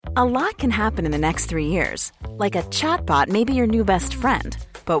A lot can happen in the next 3 years. Like a chatbot may be your new best friend.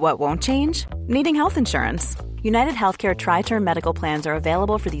 But what won't change? Needing health insurance. United Healthcare Tri-Term Medical Plans are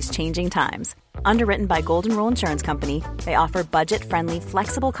available for these changing times. Underwritten by Golden Rule Insurance Company, they offer budget-friendly,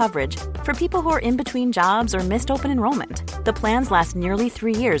 flexible coverage for people who are in between jobs or missed open enrollment. The plans last nearly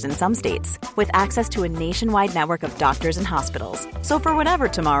 3 years in some states, with access to a nationwide network of doctors and hospitals. So for whatever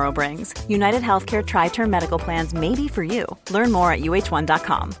tomorrow brings, United Healthcare Tri-Term Medical Plans may be for you. Learn more at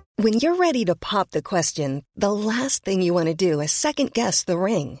uh1.com. When you're ready to pop the question, the last thing you want to do is second-guess the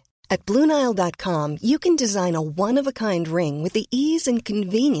ring. At BlueNile.com, you can design a one-of-a-kind ring with the ease and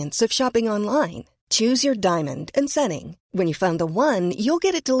convenience of shopping online. Choose your diamond and setting. When you find the one, you'll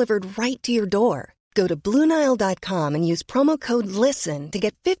get it delivered right to your door. Go to BlueNile.com and use promo code LISTEN to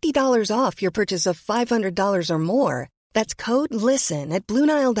get $50 off your purchase of $500 or more. That's code LISTEN at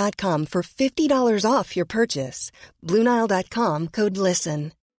BlueNile.com for $50 off your purchase. BlueNile.com, code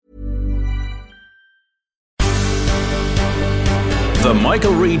LISTEN. The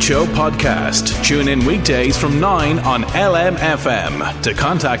Michael Reid Show podcast. Tune in weekdays from 9 on LMFM. To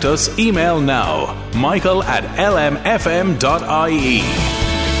contact us, email now, michael@lmfm.ie.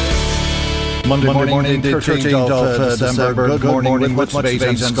 Monday morning, the 13th of December. Good morning with much debate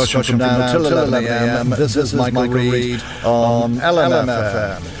and discussion from now till 11 a.m. This is Michael Reid on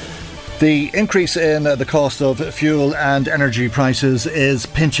LMFM. The increase in the cost of fuel and energy prices is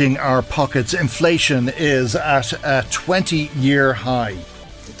pinching our pockets. Inflation is at a 20-year high.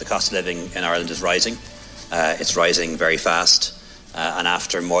 The cost of living in Ireland is rising. It's rising very fast. And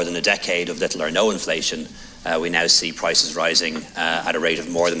after more than a decade of little or no inflation, we now see prices rising at a rate of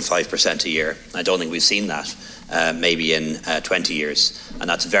more than 5% a year. I don't think we've seen that maybe in 20 years. And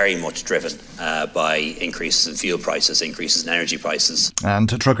that's very much driven by increases in fuel prices, increases in energy prices. And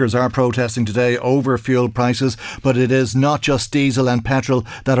truckers are protesting today over fuel prices, but it is not just diesel and petrol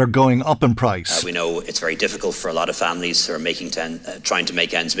that are going up in price. We know it's very difficult for a lot of families who are trying to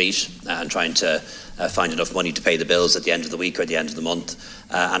make ends meet and trying to find enough money to pay the bills at the end of the week or the end of the month.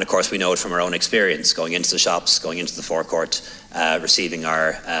 And of course we know it from our own experience, going into the shops, going into the forecourt, receiving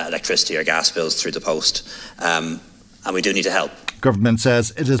our electricity or gas bills through the post. And we do need to help. Government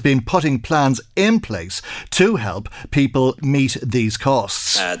says it has been putting plans in place to help people meet these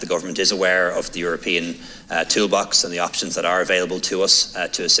costs. The government is aware of the European toolbox and the options that are available to us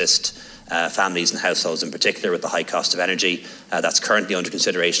to assist families and households in particular with the high cost of energy. That's currently under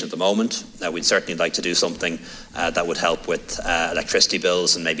consideration at the moment. We'd certainly like to do something that would help with electricity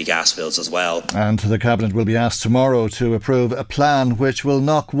bills and maybe gas bills as well. And the Cabinet will be asked tomorrow to approve a plan which will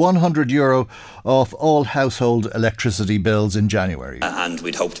knock €100 off all household electricity bills in January. And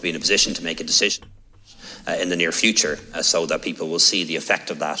we'd hope to be in a position to make a decision in the near future so that people will see the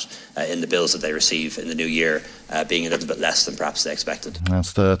effect of that in the bills that they receive in the new year being a little bit less than perhaps they expected.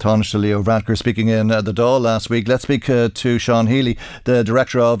 That's the Taoiseach Leo Varadkar speaking in the Dáil last week. Let's speak to Sean Healy, the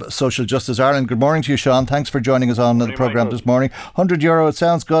Director of Social Justice Ireland. Good morning to you, Sean. Thanks for joining us on the programme this morning. €100, it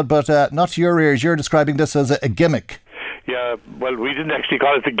sounds good, but not to your ears. You're describing this as a gimmick. Yeah, well, we didn't actually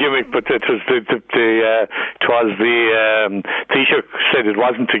call it a gimmick, but it was the Taoiseach said it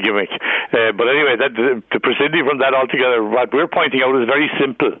wasn't a gimmick. But anyway, the proceeding from that altogether, what we're pointing out is very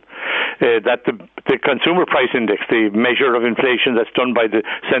simple. That the Consumer Price Index, the measure of inflation that's done by the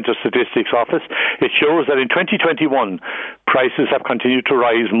Central Statistics Office, it shows that in 2021 prices have continued to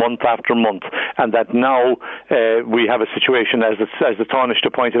rise month after month, and that now we have a situation, as the Taoiseach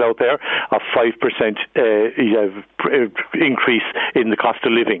pointed out there, of 5% increase in the cost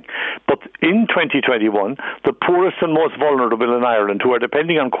of living. But in 2021, the poorest and most vulnerable in Ireland, who are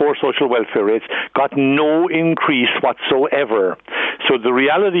depending on core social welfare rates, got no increase whatsoever. So the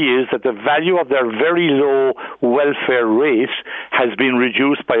reality is that the value of their very low welfare rate has been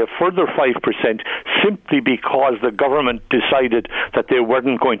reduced by a further 5% simply because the government decided that they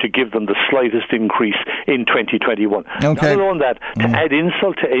weren't going to give them the slightest increase in 2021. Okay. Not alone that, to add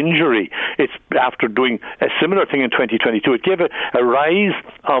insult to injury, it's after doing a similar thing in 2022. It gave a rise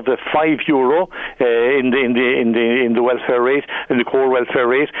of the €5 in the welfare rate, in the core welfare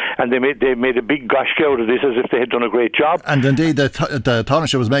rate, and they made a big gush out of this as if they had done a great job. And indeed, the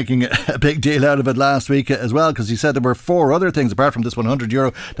Taoiseach was making a big deal out of it last week as well, because he said there were 4 other things apart from this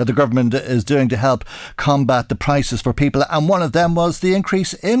 €100 that the government is doing to help combat the prices for people, and one of them was the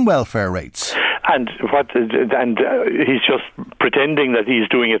increase in welfare rates. And he's just pretending that he's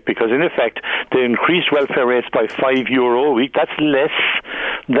doing it because, in effect, the increased welfare rates by €5 a week, that's less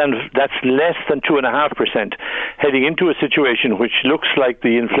than 2.5%, heading into a situation which looks like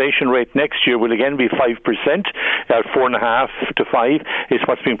the inflation rate next year will again be 5%, 4.5 to 5 is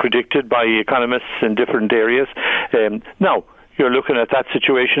what's being predicted by economists in different areas. Now, you're looking at that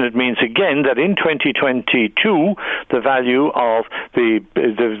situation. It means again that in 2022 the value of the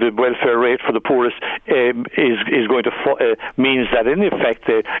welfare rate for the poorest is going to means that in effect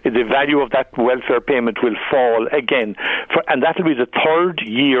the value of that welfare payment will fall again, and that will be the third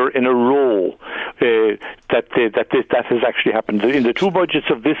year in a row that has actually happened in the two budgets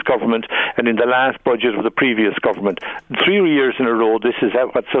of this government and in the last budget of the previous government. 3 years in a row, this is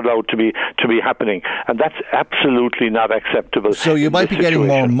what's allowed to be happening, and that's absolutely not acceptable. So you might be getting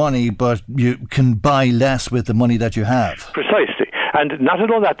more money, but you can buy less with the money that you have. Precisely. And not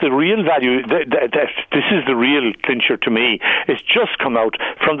at all that, the real value, this is the real clincher to me, it's just come out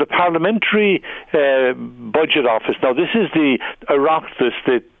from the Parliamentary Budget Office. Now, this is the Oireachtas,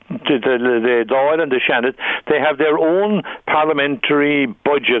 the Dáil and the Seanad. They have their own parliamentary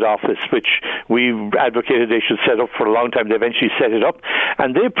budget office, which we advocated they should set up for a long time. They eventually set it up,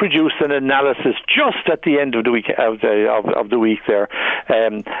 and they produced an analysis just at the end of the week of the week there.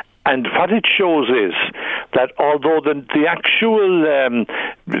 And what it shows is that although the actual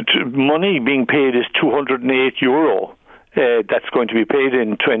money being paid is €208, that's going to be paid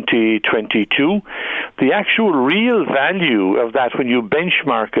in 2022. The actual real value of that, when you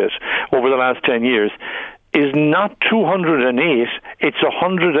benchmark it over the last 10 years, is not 208, it's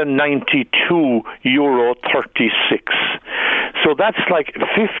 €192.36. So that's like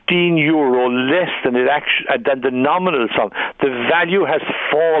 €15 less than than the nominal sum. The value has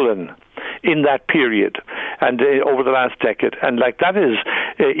fallen in that period and over the last decade, and like that is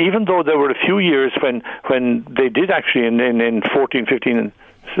even though there were a few years when they did actually in 14, 15.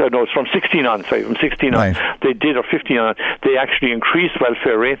 No, it's from 16 on. Sorry, from 16 on. They did, or 15 on. They actually increased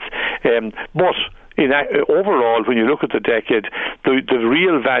welfare rates, but overall, when you look at the decade, the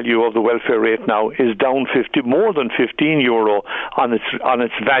real value of the welfare rate now is down more than €15 on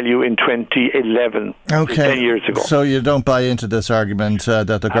its value in 2011, 10 years ago. So you don't buy into this argument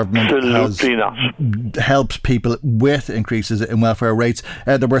that the government helps people with increases in welfare rates.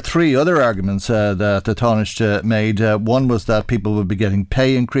 There were three other arguments that the Taoiseach made. One was that people would be getting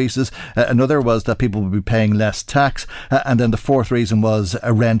pay increases. Another was that people would be paying less tax. And then the fourth reason was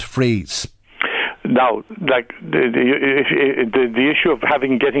a rent freeze. Now, like the issue of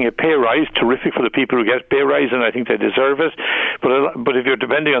getting a pay rise, terrific for the people who get pay rise, and I think they deserve it. But if you're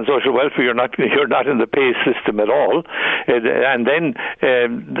depending on social welfare, you're not in the pay system at all, and then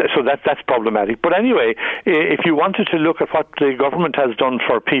so that's problematic. But anyway, if you wanted to look at what the government has done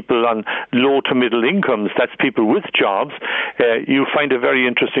for people on low to middle incomes, that's people with jobs, you find a very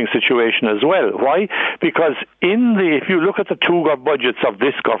interesting situation as well. Why? Because if you look at the two budgets of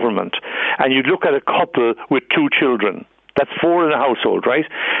this government, and you look at a couple with two children, that's four in a household, right?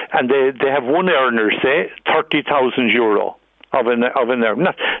 And they have one earner, say, €30,000 of an earner,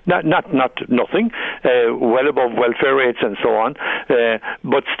 not nothing, well above welfare rates and so on,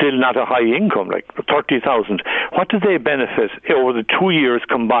 but still not a high income, like 30,000. What do they benefit over the 2 years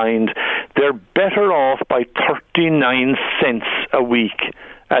combined? They're better off by 39 cents a week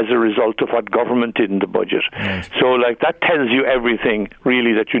as a result of what government did in the budget. Nice. So that tells you everything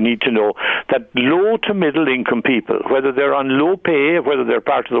really that you need to know, that low to middle income people, whether they're on low pay, whether they're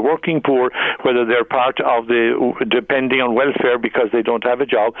part of the working poor, whether they're part of depending on welfare because they don't have a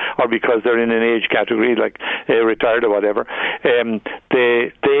job or because they're in an age category like retired or whatever,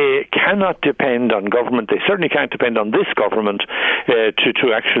 they cannot depend on government. They certainly can't depend on this government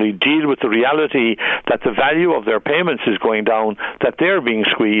to actually deal with the reality that the value of their payments is going down, that they're being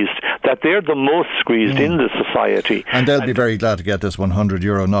squeezed, that they're the most squeezed in the society. And they'll be very glad to get this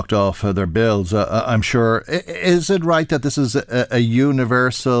 €100 knocked off their bills, I'm sure. Is it right that this is a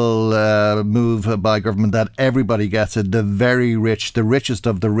universal move by government, that everybody gets it? The very rich, the richest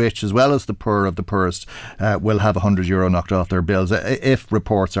of the rich, as well as the poor of the poorest, will have €100 knocked off their bills, if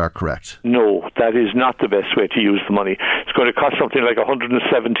reports are correct? No, that is not the best way to use the money. It's going to cost something like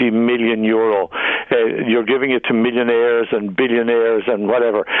 €170 million. You're giving it to millionaires and billionaires and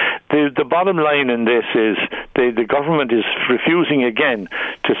whatever. The bottom line in this is the government is refusing again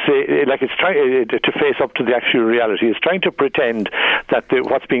to say, it's trying to face up to the actual reality. It's trying to pretend that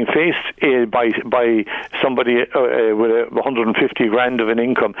what's being faced by somebody with 150 grand of an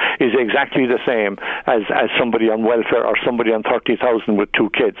income is exactly the same as somebody on welfare or somebody on 30,000 with two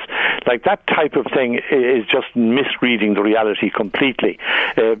kids. That type of thing is just misreading the reality completely.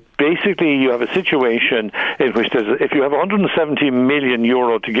 Basically, you have a situation in which if you have €170 million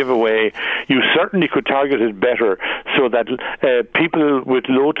to give away, you certainly could target it better so that people with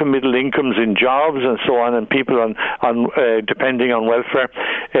low to middle incomes in jobs and so on, and people on depending on welfare,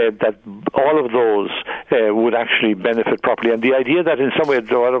 that all of those would actually benefit properly. And the idea that in some way,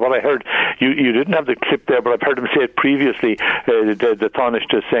 what I heard, you didn't have the clip there, but I've heard him say it previously, the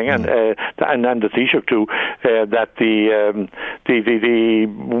Taoiseach saying, and the Taoiseach too, that the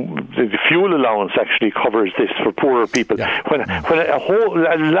fuel allowance actually covers this for poorer people. Yeah. When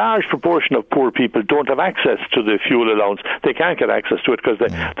a large proportion of poor people don't have access to the fuel allowance, they can't get access to it because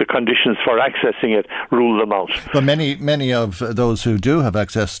the conditions for accessing it rule them out. But many of those who do have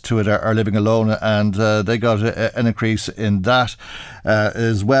access to it are living alone, and they got an increase in that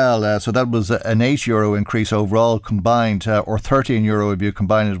as well. So that was an €8 increase overall combined, or €13 if you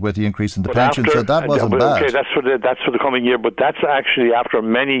combine it with the increase in the pension. So that wasn't bad. Okay, that's for the coming year, but that's actually after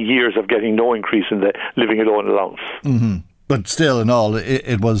many years of getting no increase in the living alone allowance. Mm-hmm. But still, in all,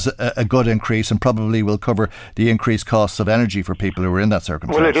 it was a good increase, and probably will cover the increased costs of energy for people who are in that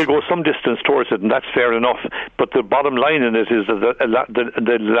circumstance. Well, it'll go some distance towards it, and that's fair enough. But the bottom line in it is that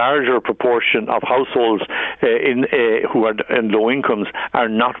the larger proportion of households who are in low incomes are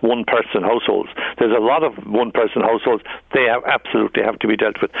not one-person households. There's a lot of one-person households. They absolutely have to be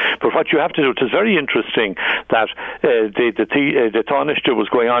dealt with. But what you have to do, it is very interesting that the Taoiseach was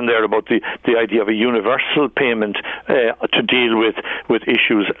going on there about the idea of a universal payment to deal with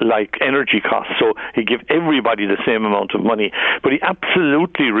issues like energy costs. So he give everybody the same amount of money. But he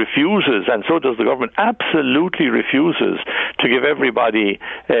absolutely refuses, and so does the government, absolutely refuses to give everybody,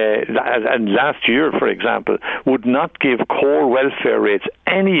 and last year, for example, would not give core welfare rates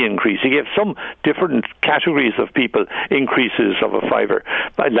any increase. He gave some different categories of people increases of a fiver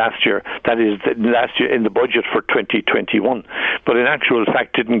last year. That is, last year in the budget for 2021. But in actual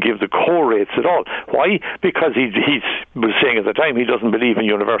fact didn't give the core rates at all. Why? Because he was saying at the time he doesn't believe in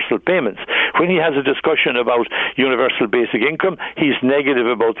universal payments. When he has a discussion about universal basic income, he's negative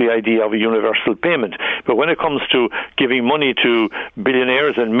about the idea of a universal payment. But when it comes to giving money to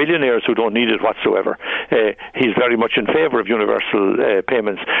billionaires and millionaires who don't need it whatsoever, he's very much in favour of universal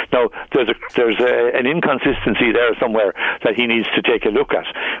payments. Now, there's an inconsistency there somewhere that he needs to take a look at.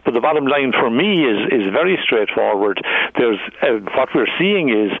 But the bottom line for me is very straightforward. There's what we're seeing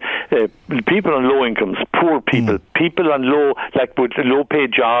is people on low incomes, poor people, people on with low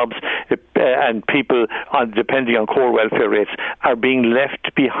paid jobs, and people depending on core welfare rates are being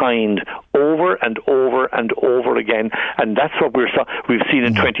left behind over and over and over again. And that's what we've seen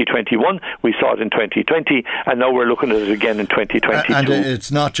in 2021, we saw it in 2020, and now we're looking at it again in 2022. And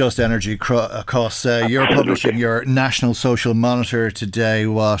it's not just energy costs. You're publishing your National Social Monitor today,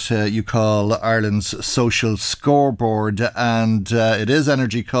 what you call Ireland's Social Scoreboard, and it is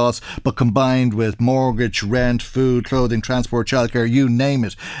energy costs, but combined with mortgage, rent, food, clothing, transport, childcare, you name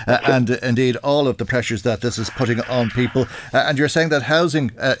it, and indeed all of the pressures that this is putting on people. And you're saying that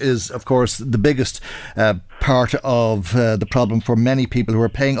housing is, of course, the biggest part of the problem for many people who are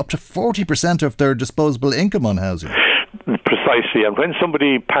paying up to 40% of their disposable income on housing. Precisely, and when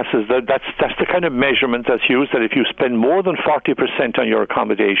somebody passes that's the kind of measurement that's used, that if you spend more than 40% on your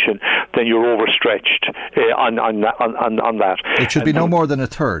accommodation, then you're overstretched on that. It should be no more than a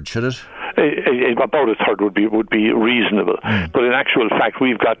third, should it? About a third would be reasonable, but in actual fact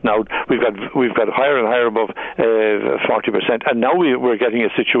we've got higher and higher above 40%, and now we're getting a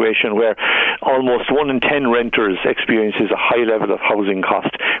situation where almost 1 in 10 renters experiences a high level of housing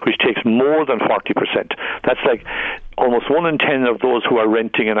cost, which takes more than 40%. That's like almost 1 in 10 of those who are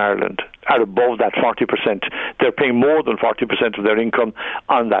renting in Ireland are above that 40%. They're paying more than 40% of their income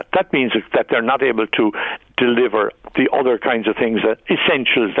on that. That means that they're not able to deliver the other kinds of things,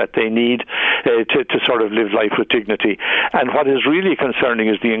 essentials that they need to sort of live life with dignity. And what is really concerning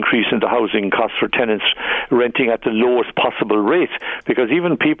is the increase in the housing costs for tenants renting at the lowest possible rate, because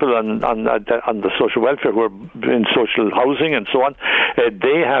even people on the social welfare who are in social housing and so on,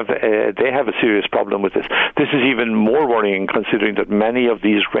 they have a serious problem with this. This is even more worrying considering that many of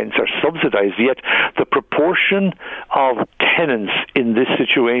these rents are subsidised, yet the proportion of tenants in this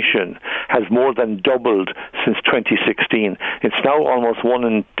situation has more than doubled since 2016. It's now almost 1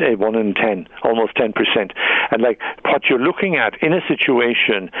 in 10, almost 10%. And like what you're looking at in a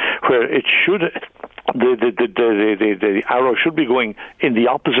situation where it should, the arrow should be going in the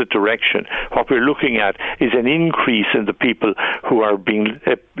opposite direction. What we're looking at is an increase in the people who are being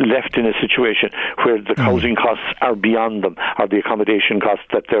left in a situation where the housing costs are beyond them, or the accommodation costs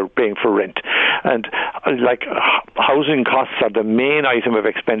that they're paying for rent. And like housing costs are the main item of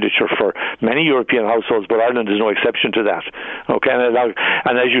expenditure for many European households, but Ireland is no exception to that. Okay,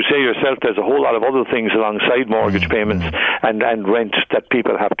 and as you say yourself, there's a whole lot of other things alongside mortgage payments and rent that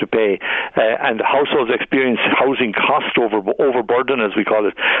people have to pay, and household households experience housing cost overburden, as we call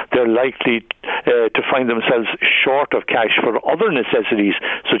it, they're likely to find themselves short of cash for other necessities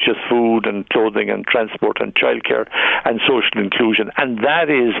such as food and clothing and transport and childcare and social inclusion. And that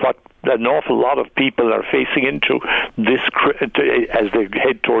is what an awful lot of people are facing into this as they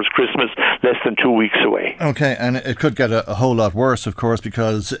head towards Christmas, less than 2 weeks away. Okay, and it could get a whole lot worse, of course,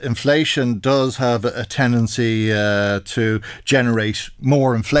 because inflation does have a tendency to generate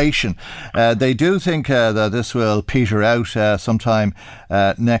more inflation. They do think that this will peter out sometime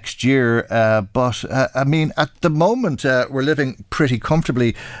next year, but I mean, at the moment we're living pretty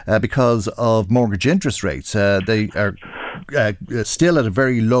comfortably because of mortgage interest rates. They are still at a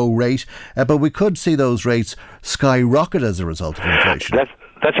very low rate, but we could see those rates skyrocket as a result of inflation.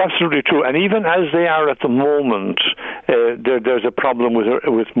 That's absolutely true. And even as they are at the moment, there's a problem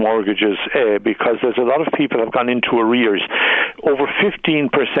with mortgages because there's a lot of people have gone into arrears. Over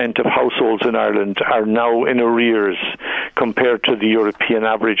 15% of households in Ireland are now in arrears compared to the European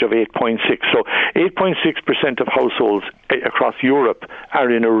average of 8.6. So 8.6% of households across Europe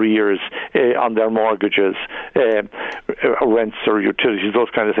are in arrears on their mortgages, rents or utilities, those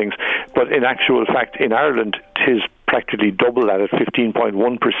kind of things. But in actual fact, in Ireland, it is practically double that at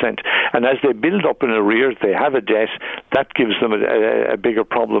 15.1%. And as they build up in arrears, they have a debt, that gives them a bigger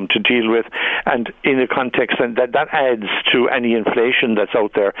problem to deal with. And in a context, and that adds to any inflation that's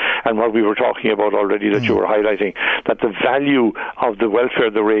out there. And what we were talking about already that you were highlighting, that the value of the welfare,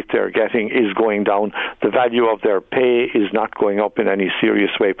 the rate they're getting is going down. The value of their pay is not going up in any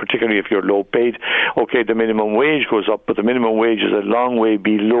serious way, particularly if you're low paid. Okay, the minimum wage goes up, but the minimum wage is a long way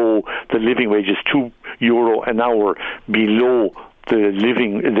below the living wage. Is €2 an hour below the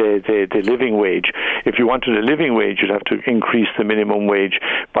living wage. If you wanted a living wage, you'd have to increase the minimum wage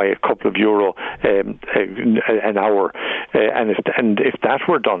by a couple of euro an hour. And if that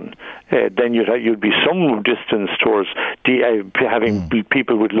were done, then you'd be some distance towards having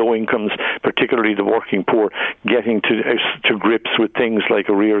people with low incomes, particularly the working poor, getting to grips with things like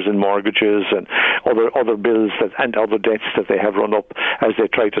arrears and mortgages and other bills and other debts that they have run up as they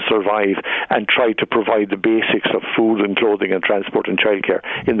try to survive and try to provide the basics of food and clothing and transport and childcare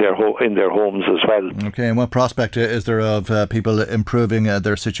in their homes as well. Okay, and what prospect is there of people improving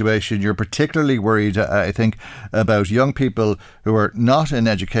their situation? You're particularly worried, I think, about young people who are not in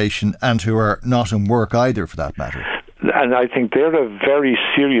education and who are not in work either, for that matter. And I think they're a very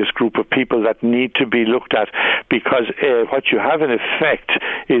serious group of people that need to be looked at, because what you have in effect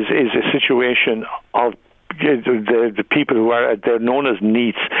is a situation of the people who they're known as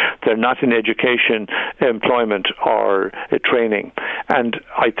NEETs. They're not in education, employment or training. And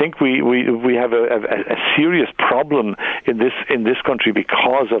I think we have a serious problem in this country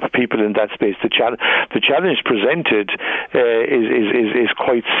because of people in that space. The challenge presented is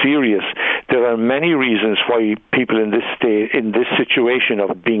quite serious. There are many reasons why people in this situation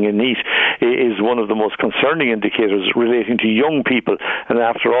of being a NEET is one of the most concerning indicators relating to young people. And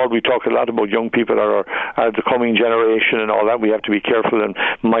after all, we talk a lot about young people are the coming generation and all that. We have to be careful and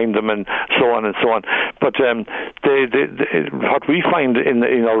mind them and so on and so on. But what we find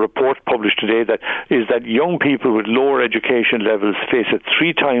in our report published today is that young people with lower education levels face a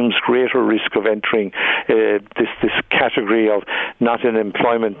 3 times greater risk of entering this category of not in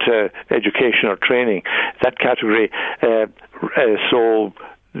employment, education or training. That category, so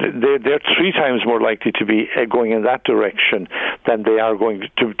they're 3 times more likely to be going in that direction than they are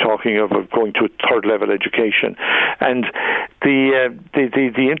talking of going to a third level education. And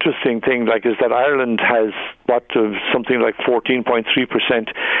the interesting thing is that Ireland has something like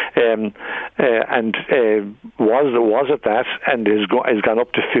 14.3% and was at that and has gone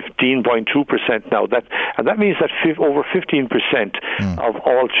up to 15.2% now. That means that over 15% of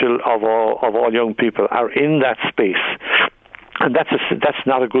all young people are in that space. And that's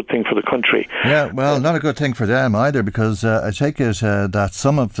not a good thing for the country. Yeah, well, not a good thing for them either, because I take it that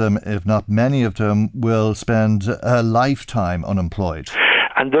some of them, if not many of them, will spend a lifetime unemployed.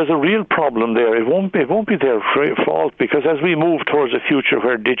 And there's a real problem there. It won't be their fault, because as we move towards a future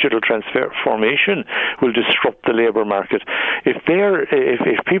where digital transformation will disrupt the labour market, if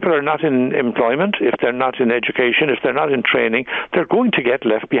people are not in employment, if they're not in education, if they're not in training, they're going to get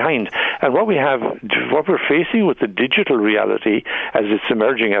left behind. And what we're facing with the digital reality as it's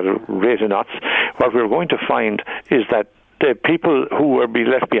emerging at a rate of knots, what we're going to find is that the people who were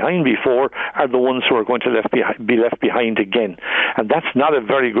left behind before are the ones who are going to be left behind again. And that's not a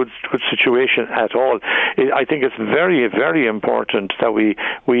very good situation at all. I think it's very, very important that we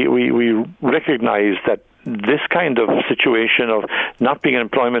recognise that this kind of situation of not being in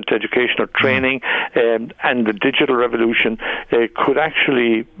employment, education or training, and the digital revolution could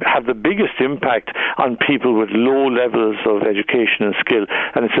actually have the biggest impact on people with low levels of education and skill.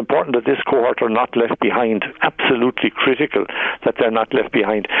 And it's important that this cohort are not left behind. Absolutely critical that they're not left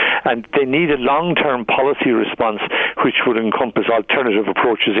behind. And they need a long-term policy response which would encompass alternative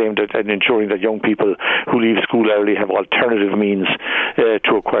approaches aimed at ensuring that young people who leave school early have alternative means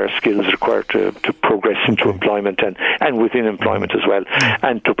to acquire skills required to progress into employment and within employment as well,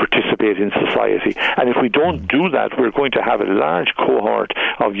 and to participate in society. And if we don't do that, we're going to have a large cohort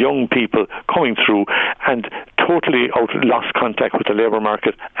of young people coming through and totally lost contact with the labour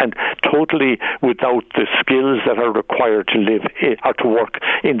market and totally without the skills that are required to live or to work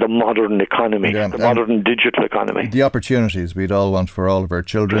in the modern economy, the modern digital economy. The opportunities we'd all want for all of our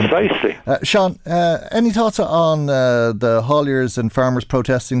children. Precisely. Sean, any thoughts on the hauliers and farmers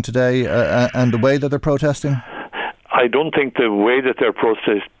protesting today and the way that they're protesting? I don't think the way that they're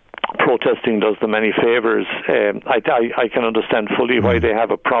protesting does them any favours. I can understand fully why they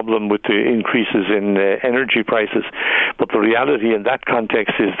have a problem with the increases in energy prices, but the reality in that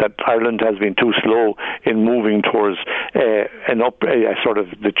context is that Ireland has been too slow in moving towards sort of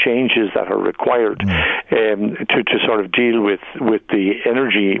the changes that are required to sort of deal with the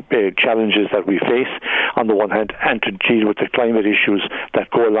energy challenges that we face on the one hand, and to deal with the climate issues that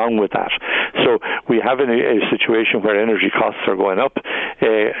go along with that. So we have a situation where energy costs are going up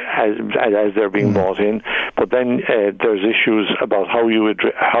as they're being bought in, but then there's issues about how you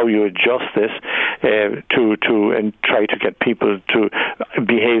adjust this to and try to get people to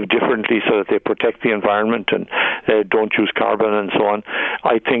behave differently so that they protect the environment and don't use carbon and so on.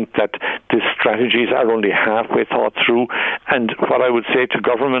 I think that these strategies are only halfway thought through, and what I would say to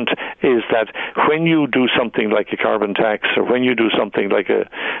government is that when you do something like a carbon tax, or when you do something like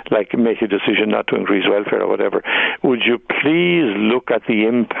make a decision not to increase welfare or whatever, would you please look at the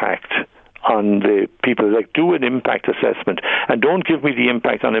impact on the people? Like, do an impact assessment, and don't give me the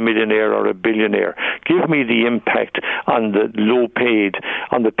impact on a millionaire or a billionaire. Give me the impact on the low paid,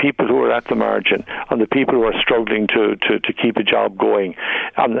 on the people who are at the margin, on the people who are struggling to keep a job going.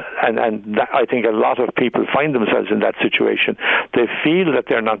 And that, I think a lot of people find themselves in that situation. They feel that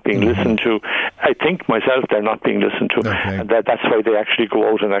they're not being listened to. I think myself they're not being listened to, and that's why they actually go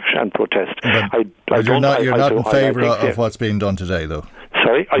out and protest. But you're not in favour of what's being done today, though.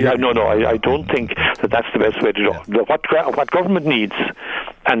 Sorry? I don't think that's the best way to do it. What government needs,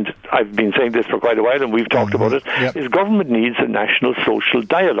 and I've been saying this for quite a while and we've talked about it, is government needs a national social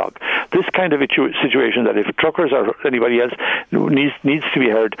dialogue. This kind of situation that if truckers or anybody else needs to be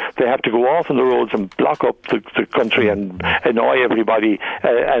heard, they have to go off on the roads and block up the country and annoy everybody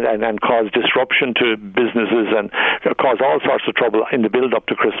and cause disruption to businesses and cause all sorts of trouble in the build-up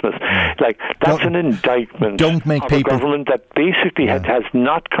to Christmas. That's an indictment of a government that basically has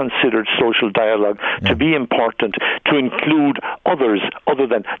not considered social dialogue to be important, to include others other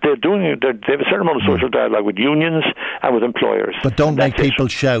than they have a certain amount of social dialogue with unions and with employers. But don't make people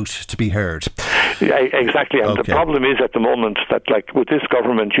shout to be heard. Exactly, and the problem is at the moment that, like with this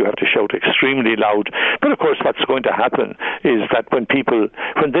government, you have to shout extremely loud. But of course, what's going to happen is that when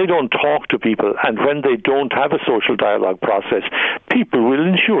they don't talk to people and when they don't have a social dialogue process, people will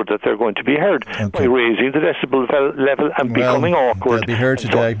ensure that they're going to be heard by raising the decibel level and becoming awkward. They'll be heard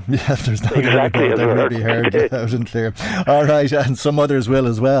today. There's no doubt about it. They will be heard out and clear. All right, and some others will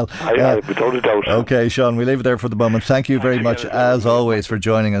as well. Without a doubt. Okay, Sean, we leave it there for the moment. Thank you very much, as always, for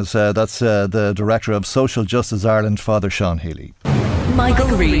joining us. That's the Director of Social Justice Ireland, Father Sean Healy.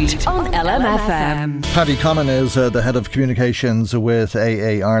 Michael Reid on LMFM. Paddy Common is the Head of Communications with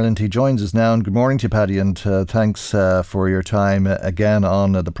AA Ireland. He joins us now, and good morning to you, Paddy, and thanks for your time again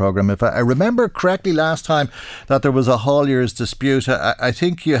on the programme. If I remember correctly last time that there was a hauliers dispute, I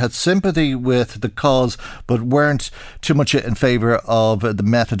think you had sympathy with the cause but weren't too much in favour of the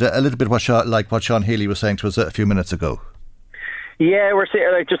method, a little bit like what Sean Healy was saying to us a few minutes ago. Yeah,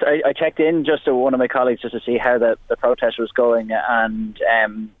 I checked in just to one of my colleagues just to see how the protest was going, and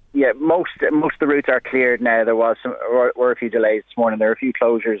most of the routes are cleared now. There were a few delays this morning. There were a few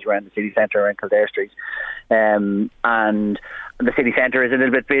closures around the city centre around Kildare Street, and the city centre is a little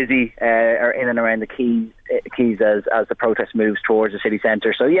bit busy in and around the quays as the protest moves towards the city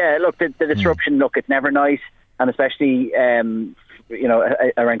centre. So yeah, look, the disruption. Look, it's never nice, and especially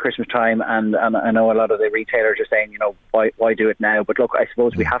around Christmas time, and I know a lot of the retailers are saying, why do it now? But look, I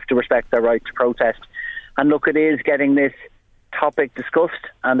suppose we have to respect their right to protest. And look, it is getting this topic discussed,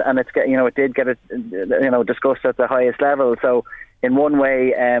 and it's it did get it discussed at the highest level. So in one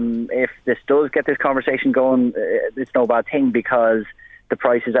way, if this does get this conversation going, it's no bad thing, because the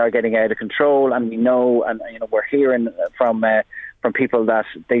prices are getting out of control, and we know, and we're hearing from people that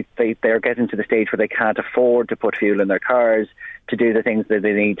they're getting to the stage where they can't afford to put fuel in their cars to do the things that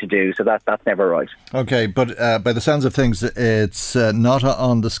they need to do. So that's never right. Okay, but by the sounds of things, it's not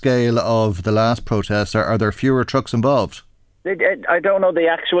on the scale of the last protest. Are there fewer trucks involved? I don't know the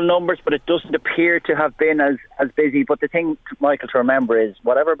actual numbers, but it doesn't appear to have been as busy. But the thing, Michael, to remember is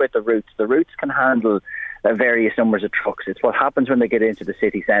whatever about the routes can handle various numbers of trucks. It's what happens when they get into the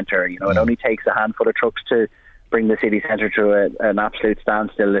city centre. It only takes a handful of trucks to bring the city centre to an absolute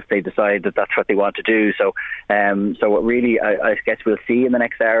standstill if they decide that that's what they want to do. So really, I guess we'll see in the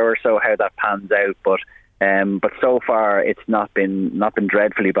next hour or so how that pans out. But so far it's not been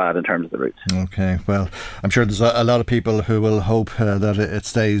dreadfully bad in terms of the routes. Okay, well, I'm sure there's a lot of people who will hope that it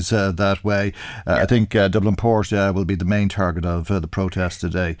stays that way. I think Dublin Port will be the main target of the protest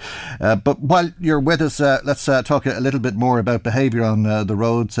today. But while you're with us, let's talk a little bit more about behaviour on the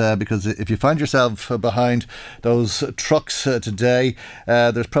roads, because if you find yourself behind those trucks today,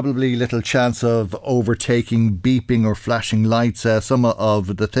 there's probably little chance of overtaking, beeping or flashing lights. Some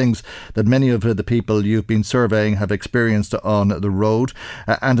of the things that many of the people you've been surveying have experienced on the road,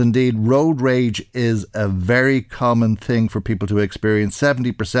 and indeed road rage is a very common thing for people to experience.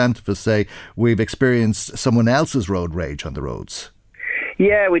 70% of us say we've experienced someone else's road rage on the roads.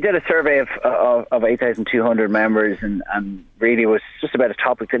 Yeah, we did a survey of 8,200 members, and really was just about a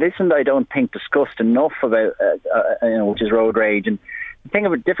topic that isn't, I don't think, discussed enough about, which is road rage. And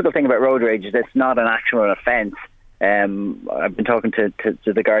the difficult thing about road rage is it's not an actual offence. I've been talking to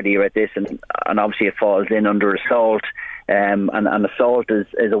the Gardaí about this, and obviously it falls in under assault, and assault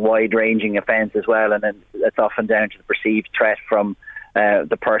is a wide-ranging offence as well, and then it's often down to the perceived threat from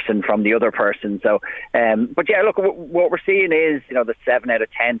the person from the other person. So, but yeah, look, what we're seeing is that 7 out of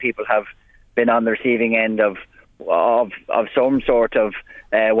 10 people have been on the receiving end of some sort of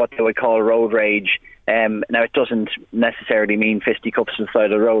what they would call road rage. Now, it doesn't necessarily mean fisticuffs on the side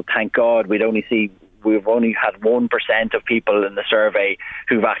of the road. Thank God, we've only had 1% of people in the survey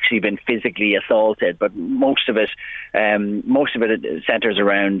who've actually been physically assaulted, but most of it centres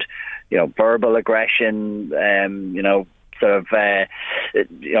around, verbal aggression,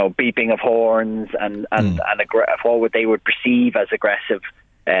 beeping of horns and what they would perceive as aggressive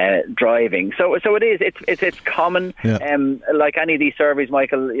driving. So it is. It's common. Yeah. Like any of these surveys,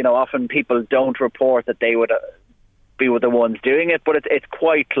 Michael, often people don't report that they would be the ones doing it, but it's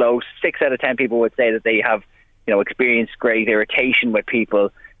quite close. 6 out of 10 people would say that they have experienced great irritation with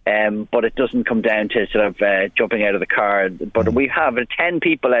people, but it doesn't come down to sort of jumping out of the car. But we have 10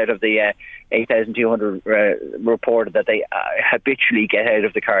 people out of the 8,200 reported that they habitually get out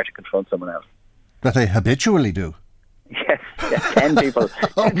of the car to confront someone else. That they habitually do? Yes, 10 people.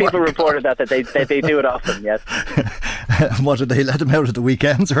 10 people reported that they do it often. Yes. What, do they let them out at the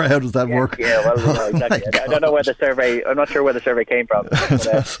weekends, or how does that work? Yeah, well, exactly. I don't know where the survey. I'm not sure where the survey came from.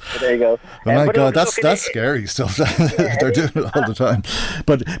 But there you go. Oh my God, that's scary stuff. They're doing it all the time.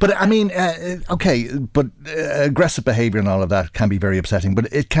 But I mean, but aggressive behaviour and all of that can be very upsetting.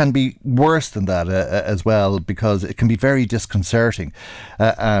 But it can be worse than that as well, because it can be very disconcerting,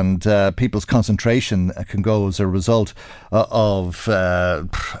 and people's concentration can go as a result of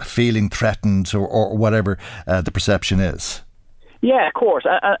feeling threatened or whatever the perception is. Yeah, of course,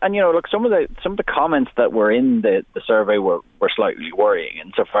 and look, some of the comments that were in the survey were slightly worrying,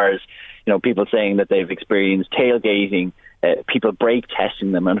 insofar as people saying that they've experienced tailgating, people brake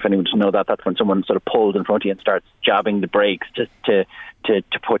testing them, and if anyone doesn't know that's when someone sort of pulls in front of you and starts jabbing the brakes to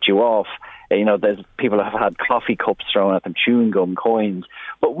put you off. There's people have had coffee cups thrown at them, chewing gum, coins.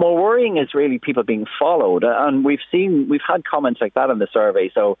 But more worrying is really people being followed, and we've had comments like that in the survey.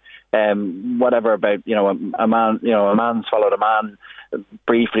 So, whatever about a man's followed a man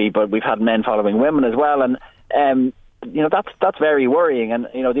briefly, but we've had men following women as well, and that's very worrying. And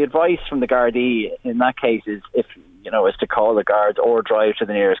the advice from the Gardaí in that case is is to call the guards or drive to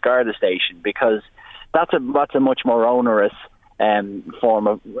the nearest Garda station, because that's a much more onerous form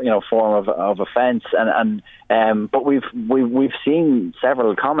of offence, but we've seen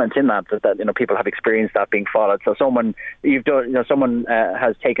several comments in that people have experienced that being followed. So someone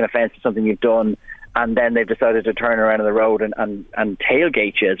has taken offence to something you've done, and then they've decided to turn around on the road and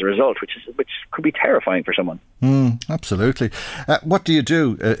tailgate you as a result, which could be terrifying for someone. Absolutely. What do you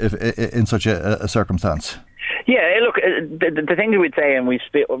do if in such a circumstance? Yeah, look, the thing that we'd say, and we've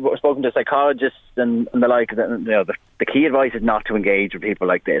spoken to psychologists and the like, the key advice is not to engage with people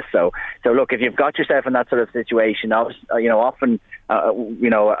like this. So look, if you've got yourself in that sort of situation, often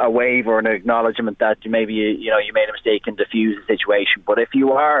a wave or an acknowledgement that maybe you made a mistake can diffuse the situation. But if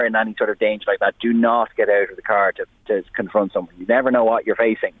you are in any sort of danger like that, do not get out of the car to confront someone. You never know what you're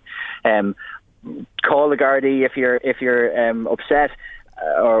facing. Call the Gardaí if you're upset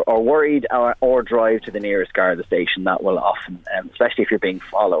or worried, or drive to the nearest Garda station. That will often, especially if you're being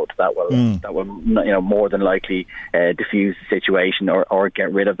followed, that will more than likely diffuse the situation or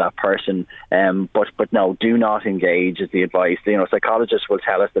get rid of that person. But no, do not engage is the advice. Psychologists will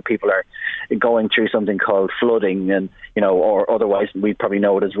tell us that people are going through something called flooding, and or otherwise we'd probably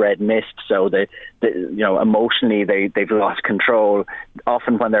know it as red mist. So they emotionally they've lost control.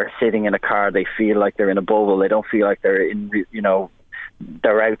 Often when they're sitting in a car, they feel like they're in a bubble. They don't feel like they're in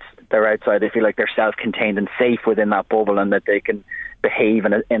they're outside. They feel like they're self-contained and safe within that bubble, and that they can behave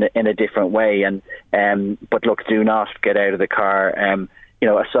in a different way. But look, do not get out of the car.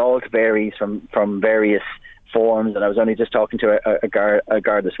 Assault varies from various forms, and I was only just talking to a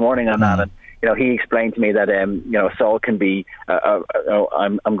guard this morning on that, and he explained to me that assault can be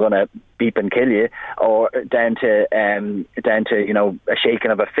I'm going to beep and kill you, or down to a shaking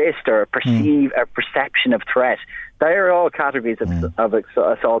of a fist or a perception of threat. They're all categories of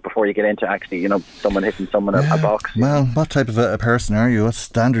assault before you get into actually, someone hitting someone a box. Well, what type of a person are you? What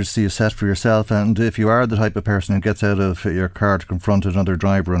standards do you set for yourself? And if you are the type of person who gets out of your car to confront another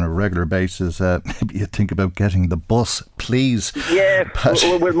driver on a regular basis, maybe you think about getting the bus, please. Yeah,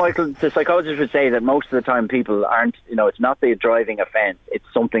 well, Michael, the psychologist would say that most of the time people aren't, it's not the driving offence, it's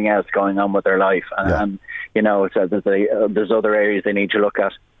something else going on with their life. And so there's other areas they need to look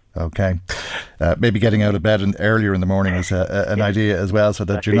at. Okay. Maybe getting out of bed earlier in the morning is an idea as well, so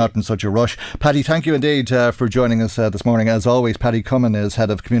that you're not in such a rush. Paddy, thank you indeed for joining us this morning. As always, Paddy Cummin is Head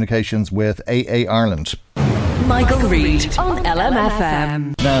of Communications with AA Ireland. Michael Reid on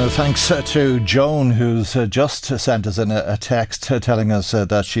LMFM. Now, thanks to Joan, who's just sent us in a text telling us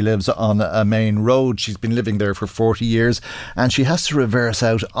that she lives on a main road. She's been living there for 40 years and she has to reverse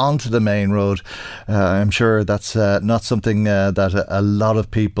out onto the main road. I'm sure that's not something that a lot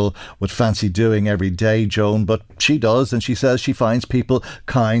of people would fancy doing every day, Joan, but she does, and she says she finds people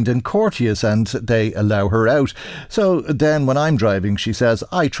kind and courteous and they allow her out. So then when I'm driving, she says,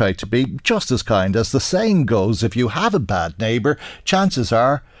 I try to be just as kind. As the saying goes, if you have a bad neighbour, chances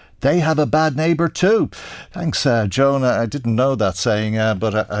are they have a bad neighbour too. Thanks, Joan. I didn't know that saying,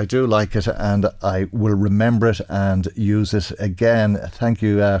 but I do like it and I will remember it and use it again. Thank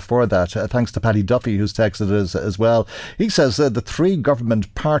you for that. Thanks to Paddy Duffy, who's texted us as well. He says the three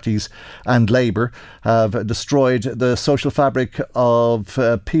government parties and Labour have destroyed the social fabric of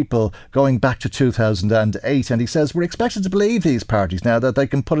people going back to 2008. And he says we're expected to believe these parties now that they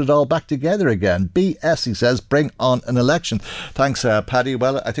can put it all back together again. BS, he says, bring on an election. Thanks, Paddy.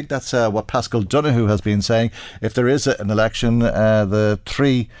 Well, I think that's what Pascal Donoghue has been saying. If there is an election, the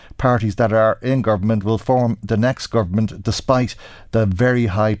three parties that are in government will form the next government, despite the very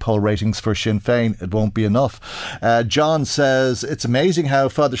high poll ratings for Sinn Féin. It won't be enough. John says it's amazing how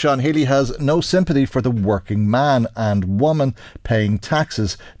Father Sean Healy has no sympathy for the working man and woman paying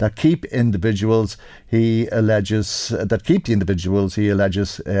taxes that keep individuals he alleges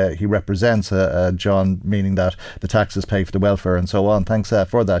he represents. John, meaning that the taxes pay for the welfare and so on. Thanks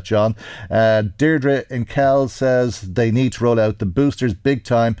for that, John. Deirdre in Kell says they need to roll out the boosters big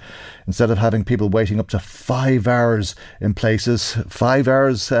time instead of having people waiting up to 5 hours in places. 5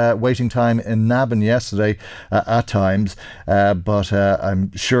 hours waiting time in Navan yesterday at times, but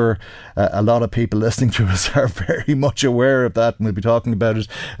I'm sure a lot of people listening to us are very much aware of that, and we'll be talking about it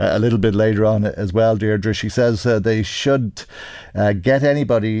a little bit later on as well. Deirdre, she says they should get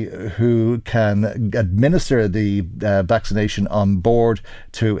anybody who can administer the vaccination on board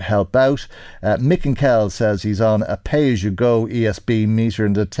to help out. Mick and Kell says he's on a pay-as-you-go ESB meter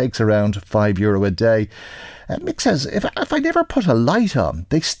and it takes around €5 a day. Mick says, if I never put a light on,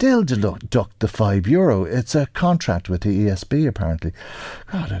 they still deduct the €5. It's a contract with the ESB, apparently.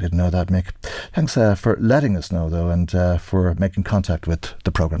 God, I didn't know that, Mick. Thanks for letting us know, though, and for making contact with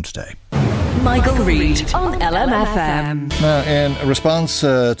the programme today. Michael Reid on LMFM. Now, in response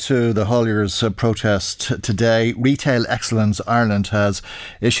to the hauliers' protest today, Retail Excellence Ireland has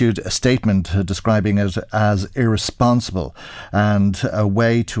issued a statement describing it as irresponsible and a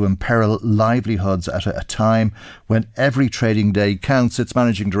way to imperil livelihoods at a time when every trading day counts. Its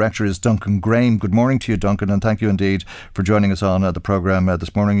managing director is Duncan Graham. Good morning to you, Duncan, and thank you indeed for joining us on the programme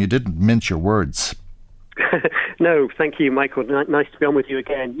this morning. You didn't mince your words. No, thank you, Michael. Nice to be on with you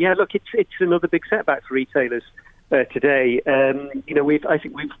again. Yeah, look, it's another big setback for retailers today. I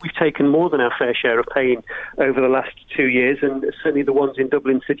think we've taken more than our fair share of pain over the last 2 years, and certainly the ones in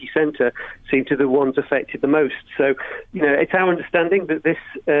Dublin city centre seem to be the ones affected the most. So, it's our understanding that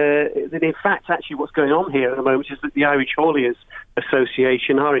that in fact, actually what's going on here at the moment is that the Irish Hauliers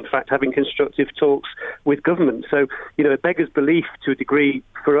Association are in fact having constructive talks with government. So, it beggars belief to a degree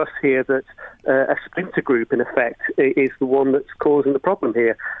for us here that a splinter group, in effect, is the one that's causing the problem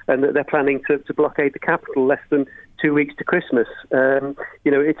here, and that they're planning to blockade the capital less than 2 weeks to Christmas.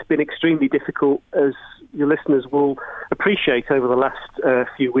 It's been extremely difficult, as your listeners will appreciate, over the last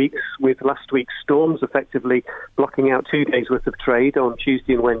few weeks, with last week's storms effectively blocking out 2 days' worth of trade on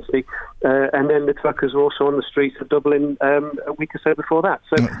Tuesday and Wednesday, and then the truckers were also on the streets of Dublin a week or so before that.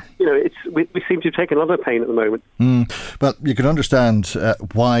 So, we seem to have taken a lot of pain at the moment. Well, you can understand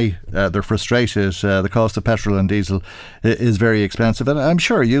why they're frustrated. The cost of petrol and diesel is very expensive, and I'm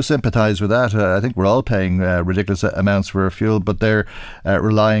sure you sympathise with that. I think we're all paying ridiculous amounts for fuel, but they're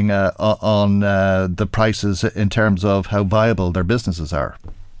relying on the prices in terms of how viable their businesses are.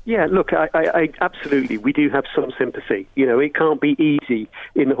 Yeah, look, I absolutely, we do have some sympathy. It can't be easy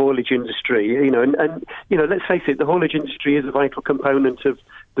in the haulage industry, and let's face it, the haulage industry is a vital component of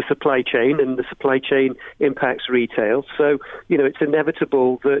the supply chain, and the supply chain impacts retail. So, it's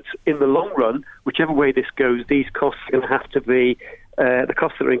inevitable that in the long run, whichever way this goes, these costs are going to have to be, the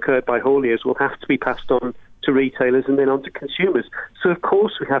costs that are incurred by hauliers will have to be passed on to retailers and then on to consumers. So of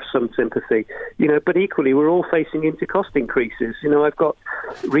course we have some sympathy, but equally we're all facing into cost increases. I've got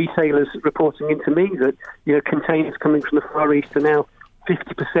retailers reporting into me that, containers coming from the Far East are now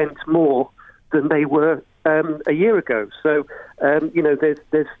 50% more than they were a year ago. So,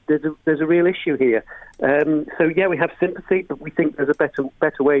 there's a real issue here. We have sympathy, but we think there's a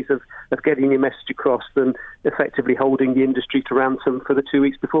better ways of getting your message across than effectively holding the industry to ransom for the 2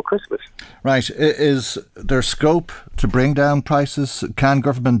 weeks before Christmas. Right. Is there scope to bring down prices? Can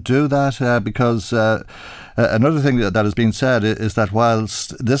government do that? Because another thing that has been said is that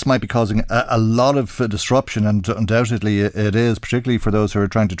whilst this might be causing a lot of disruption, and undoubtedly it is, particularly for those who are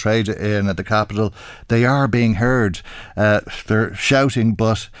trying to trade in the capital, they are being heard. They're shouting,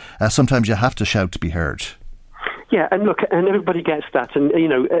 but sometimes you have to shout to be heard. Yeah, and look, and everybody gets that, and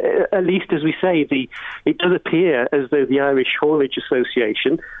at least as we say, it does appear as though the Irish Haulage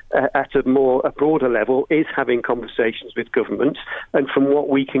Association, at a broader level, is having conversations with government, and from what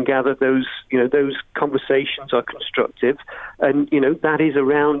we can gather, those conversations are constructive, and that is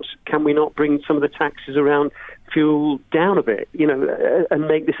around, can we not bring some of the taxes around fuel down a bit, and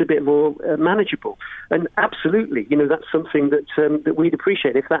make this a bit more manageable. And absolutely, that's something that we'd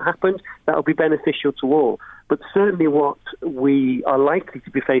appreciate. If that happens, that will be beneficial to all. But certainly what we are likely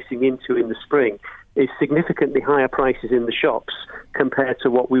to be facing into in the spring is significantly higher prices in the shops compared to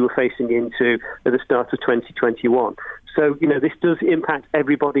what we were facing into at the start of 2021. So, this does impact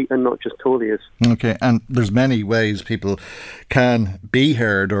everybody and not just hauliers. OK, and there's many ways people can be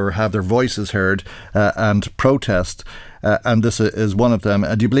heard or have their voices heard and protest, and this is one of them.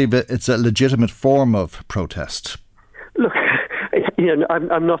 Do you believe it's a legitimate form of protest? Look,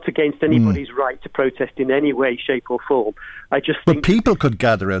 I'm not against anybody's right to protest in any way, shape or form. I just think... But people could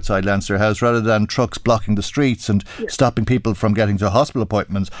gather outside Leinster House rather than trucks blocking the streets and stopping people from getting to hospital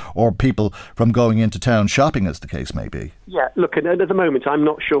appointments or people from going into town shopping, as the case may be. Yeah, look, and at the moment, I'm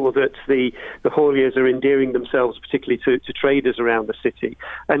not sure that the hauliers are endearing themselves particularly to traders around the city.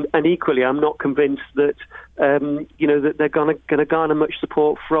 And equally, I'm not convinced that that they're going to garner much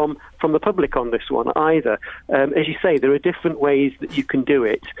support from the public on this one either. As you say, there are different ways that you can do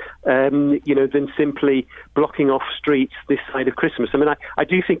it, than simply blocking off streets this side of Christmas. I mean, I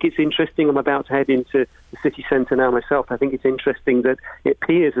do think it's interesting. I'm about to head into the city centre now myself. I think it's interesting that it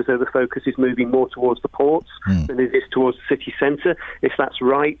appears as though the focus is moving more towards the ports than it is towards the city centre. If that's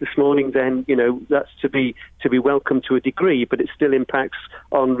right this morning, then that's to be welcomed to a degree, but it still impacts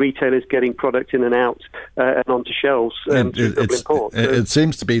on retailers getting product in and out and onto shelves through Dublin Port. It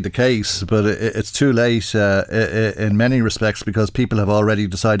seems to be the case, but it's too late in many respects because people have already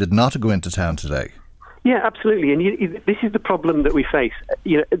decided not to go into town today. Yeah, absolutely. And this is the problem that we face.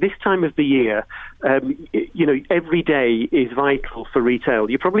 This time of the year, every day is vital for retail.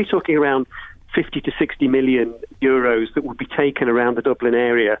 You're probably talking around 50 to 60 million euros that would be taken around the Dublin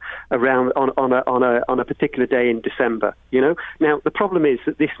area on a particular day in December. Now the problem is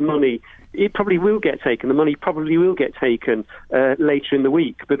that this money, it probably will get taken. The money probably will get taken later in the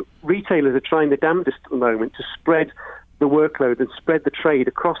week. But retailers are trying their damnedest at the moment to spread the workload and spread the trade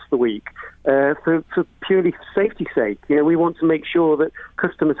across the week for purely safety's sake. We want to make sure that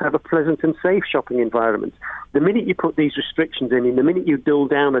customers have a pleasant and safe shopping environment. The minute you put these restrictions in, the minute you dull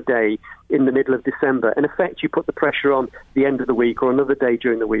down a day in the middle of December, in effect you put the pressure on the end of the week or another day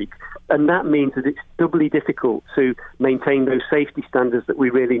during the week. And that means that it's doubly difficult to maintain those safety standards that we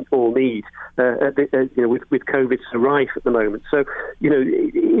really all need with COVID so rife at the moment. So,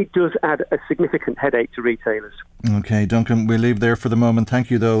 it does add a significant headache to retailers. OK, Duncan, we'll leave there for the moment. Thank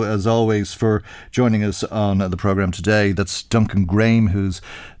you, though, as always, for joining us on the programme today. That's Duncan Graham, who's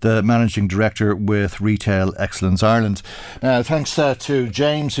the Managing Director with Retail Excellence Ireland. Thanks to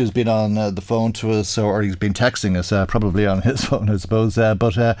James, who's been on the phone to us, or he's been texting us, probably on his phone, I suppose.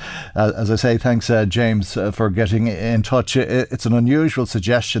 But as I say, thanks, James, for getting in touch. It's an unusual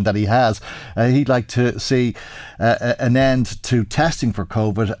suggestion that he has. He'd like to see an end to testing for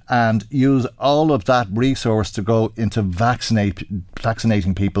COVID and use all of that resource to go into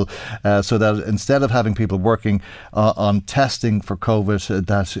vaccinating people, so that instead of having people working on testing for COVID,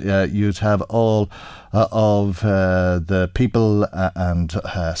 that you'd have all of the people and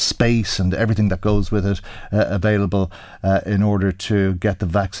space and everything that goes with it available in order to get the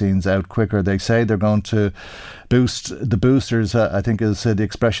vaccines out quicker. They say they're going to boost the boosters, I think is the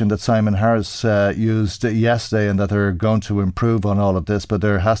expression that Simon Harris used yesterday, and that they're going to improve on all of this, but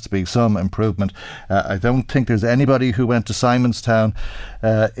there has to be some improvement. I don't think there's anybody who went to Simonstown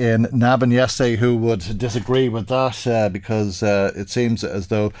in Navan yesterday who would disagree with that, because it seems as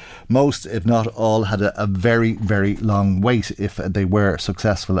though most, if not all, had a very, very long wait if they were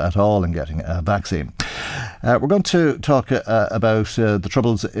successful at all in getting a vaccine. We're going to talk about the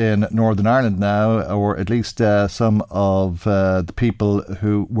troubles in Northern Ireland now, or at least some of the people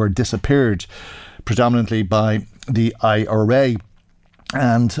who were disappeared predominantly by the IRA.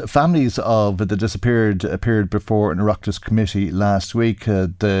 And families of the disappeared appeared before an Oireachtas committee last week,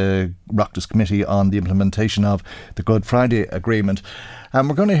 the Oireachtas Committee on the Implementation of the Good Friday Agreement. And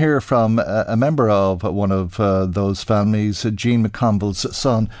we're going to hear from a member of one of those families, Jean McConville's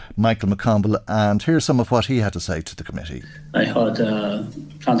son, Michael McConville, and here's some of what he had to say to the committee. I had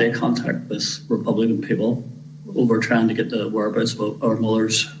plenty of contact with Republican people over trying to get the whereabouts of our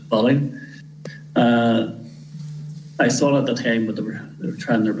mother's body. I thought at the time that they were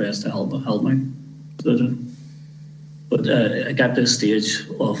trying their best to help me. But I got to the stage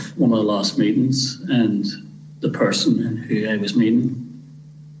of one of the last meetings, and the person who I was meeting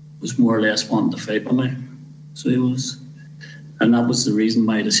was more or less wanting to fight with me. So he was. And that was the reason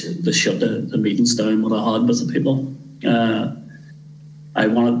why they shut the meetings down, what I had with the people. I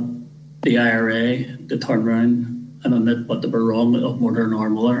wanted the IRA to turn around and admit what they were wrong of murdering our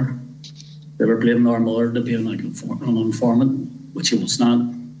mother. They were blaming our mother to being like an informant, which she was not.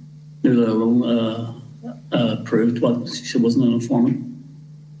 Neither alone proved what she wasn't an informant.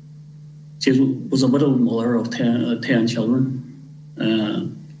 She was a widowed mother of 10 children.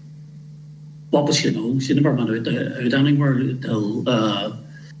 What was she know? She never went out anywhere till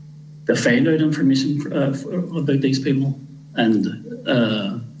they found out information about these people. And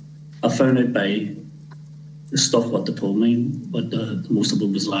I found out by the stuff what they told me, but the most of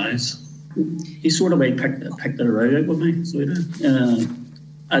it was lies. He sort of picked it right out with me. So he did.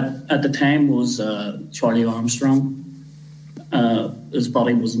 At the time was Charlie Armstrong. His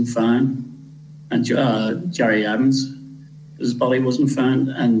body wasn't found. And Jerry Evans, his body wasn't found.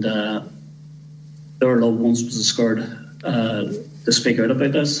 And their loved ones was scared to speak out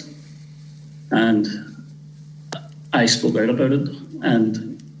about this. And I spoke out about it.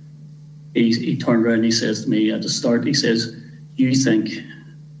 And he turned around and he says to me at the start, he says, "You think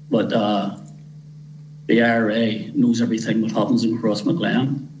but the IRA knows everything what happens in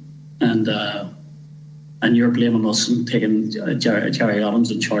Crossmaglen, and you're blaming us and taking Jerry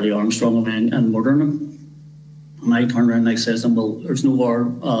Adams and Charlie Armstrong away and murdering them." And I turned around and I says, "Well, there's no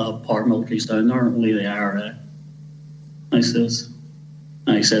paramilitaries down there, only the IRA." I says,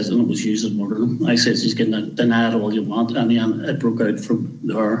 and it was used as murdering them. I says, "He's getting denied all you want," and then it broke out from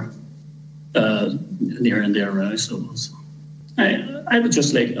there, near and there. So it was. I would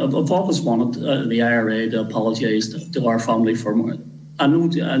just I've always wanted the IRA to apologise to our family for more. I know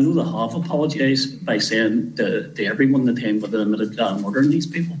they have apologised by saying to everyone the time with the admitted murdering these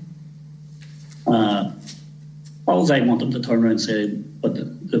people. All I want them to turn around and say, but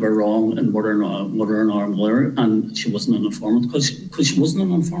they were wrong in murdering our mother, and she wasn't an informant because she wasn't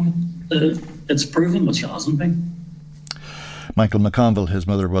an informant. It's proven that she hasn't been. Michael McConville, his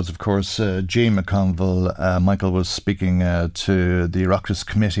mother was, of course, Jean McConville. Michael was speaking to the Oireachtas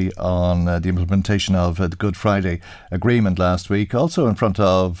Committee on the implementation of the Good Friday Agreement last week. Also in front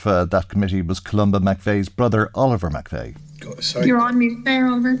of that committee was Columba McVeigh's brother, Oliver McVeigh. Sorry. You're on mute there,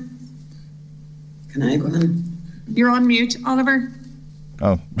 Oliver. Can I go on? You're on mute, Oliver.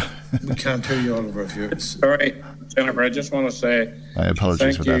 Oh. We can't hear you, Oliver. If you're... Sorry, Jennifer, I just want to say... I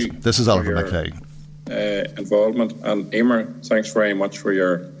apologise for that. This is Oliver McVeigh. Involvement. And Emer, thanks very much for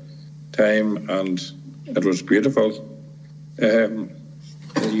your time, and it was beautiful. The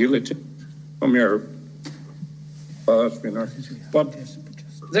eulogy from your father's funeral. But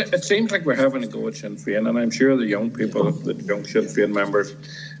it seems like we're having a go at Sinn Féin, and I'm sure the young people, the young Sinn Féin members,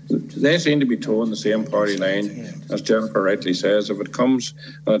 they seem to be towing the same party line. As Jennifer rightly says, if it comes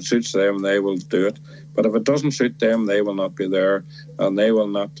and it suits them, they will do it. But if it doesn't suit them, they will not be there, and they will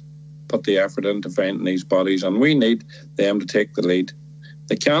not put the effort into finding these bodies. And we need them to take the lead.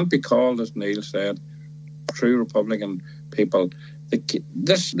 They can't be called, as Neil said, true Republican people.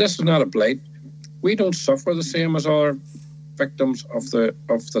 This is not a blight. We don't suffer the same as other victims of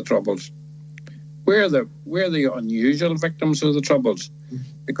the Troubles. We're the unusual victims of the Troubles,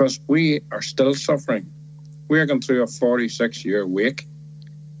 because we are still suffering. We're going through a 46-year wake,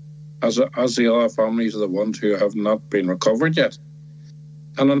 as the other families are the ones who have not been recovered yet.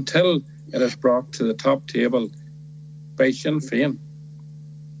 And until it is brought to the top table by Sinn Féin,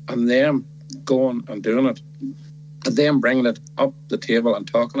 and them going and doing it, and them bringing it up the table and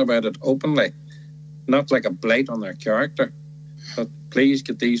talking about it openly, not like a blight on their character, but please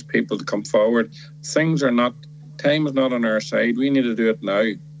get these people to come forward. Time is not on our side. We need to do it now.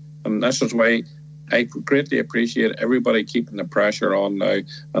 And this is why I greatly appreciate everybody keeping the pressure on now,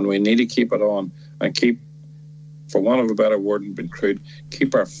 and we need to keep it on and keep, for want of a better word and being crude,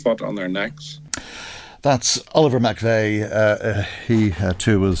 keep our foot on their necks. That's Oliver McVeigh. He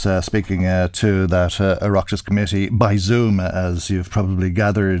too was speaking to that Oireachtas committee by Zoom, as you've probably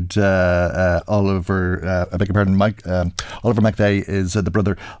gathered. Oliver McVeigh is the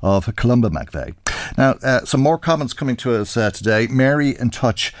brother of Columba McVeigh. Now, some more comments coming to us today. Mary in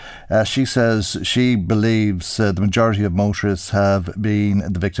touch. She says she believes the majority of motorists have been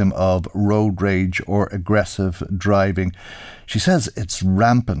the victim of road rage or aggressive driving. She says it's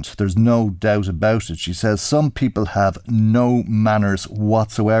rampant. There's no doubt about it. She says some people have no manners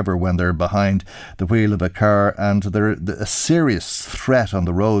whatsoever when they're behind the wheel of a car, and they're a serious threat on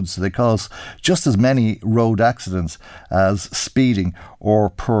the roads. They cause just as many road accidents as speeding or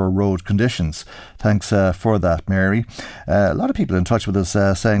poor road conditions. Thanks for that, Mary. A lot of people in touch with us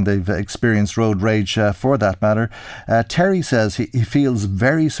saying they've experienced road rage for that matter. Terry says he feels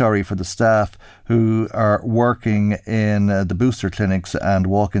very sorry for the staff who are working in the booster clinics and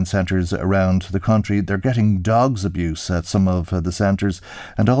walk-in centres around the country. They're getting dogs abuse at some of the centres,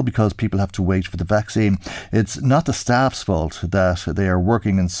 and all because people have to wait for the vaccine. It's not the staff's fault that they are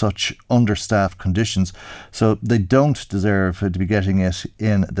working in such understaffed conditions, so they don't deserve to be getting it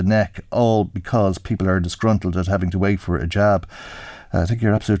in the neck, all because people are disgruntled at having to wait for a jab. I think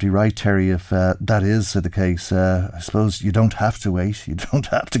you're absolutely right, Terry, if that is the case. I suppose you don't have to wait. You don't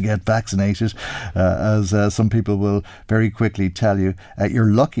have to get vaccinated, as some people will very quickly tell you.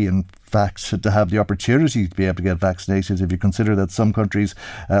 You're lucky, in fact, to have the opportunity to be able to get vaccinated, if you consider that some countries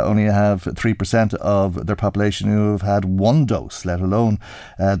only have 3% of their population who have had one dose, let alone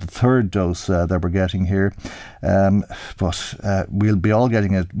the third dose that we're getting here. But we'll be all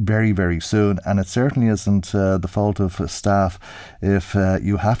getting it very, very soon, and it certainly isn't the fault of staff if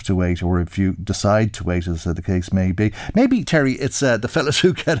you have to wait, or if you decide to wait, as the case may be. Maybe, Terry, it's the fellas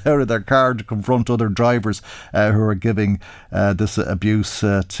who get out of their car to confront other drivers who are giving this abuse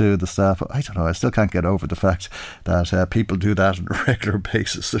to the staff. I don't know, I still can't get over the fact that people do that on a regular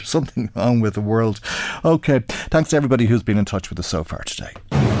basis. There's something wrong with the world. OK, thanks to everybody who's been in touch with us so far today.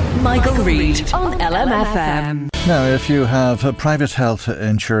 Michael Reid on LMFM. Now, if you have private health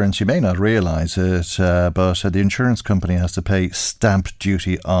insurance, you may not realise it, but the insurance company has to pay stamp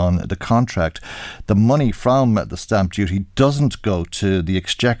duty on the contract. The money from the stamp duty doesn't go to the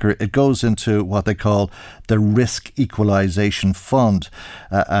Exchequer. It goes into what they call the Risk Equalisation Fund,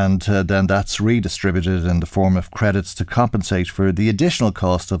 and then that's redistributed in the form of credits to compensate for the additional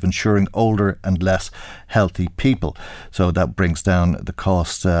cost of insuring older and less healthy people. So that brings down the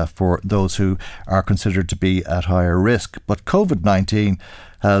cost for those who are considered to be at higher risk. But COVID-19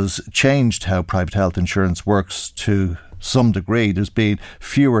 has changed how private health insurance works to some degree. There's been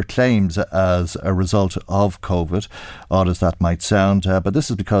fewer claims as a result of COVID, odd as that might sound, but this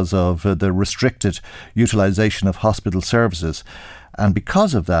is because of the restricted utilisation of hospital services. And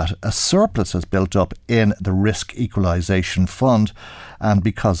because of that, a surplus has built up in the Risk Equalisation Fund. And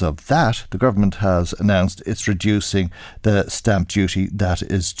because of that, the government has announced it's reducing the stamp duty that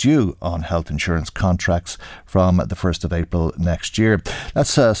is due on health insurance contracts from the 1st of April next year.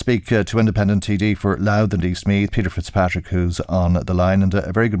 Let's speak to Independent TD for Louth and Eastmeath, Peter Fitzpatrick, who's on the line. And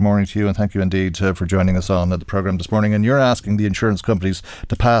a very good morning to you, and thank you indeed for joining us on the programme this morning. And you're asking the insurance companies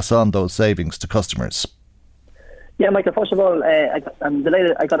to pass on those savings to customers. Yeah, Michael, first of all, I'm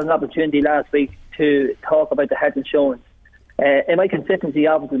delighted I got an opportunity last week to talk about the health insurance. In my consistency,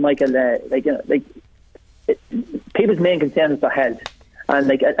 obviously, Michael, people's main concern is their health.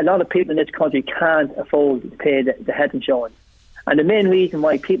 And a lot of people in this country can't afford to pay the health insurance. And the main reason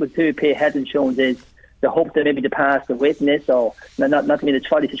why people do pay health insurance is the hope that maybe to pass the witness or not to be in a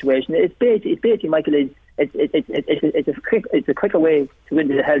trolley situation. It's basically, Michael, it's a quicker way to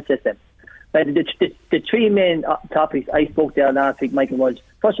into the health system. The three main topics I spoke there last week, Michael, was,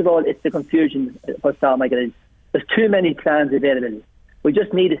 first of all, it's the confusion. For start, Michael, there's too many plans available. We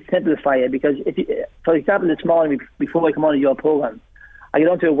just need to simplify it, because for example, this morning before I come on to your programme, I get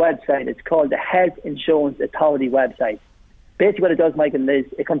onto a website. It's called the Health Insurance Authority website. Basically what it does, Michael, is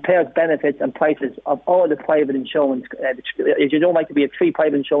it compares benefits and prices of all the private insurance. As you know, Michael, we have 3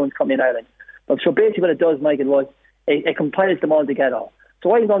 private insurance companies in Ireland. So basically what it does, Michael, was it compiles them all together.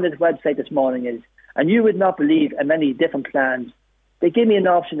 So I went on this website this morning, and you would not believe how many different plans. They give me an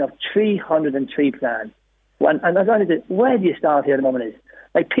option of 303 plans. And I was wondering, where do you start here at the moment?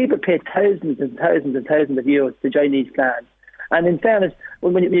 People pay thousands and thousands and thousands of euros to join these plans. And in fairness,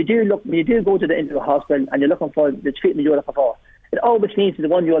 when you do go into a hospital and you're looking for the treatment you're looking for, it always seems to the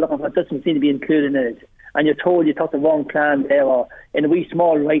one you're looking for doesn't seem to be included in it. And you're told you took the wrong plan there, or in a wee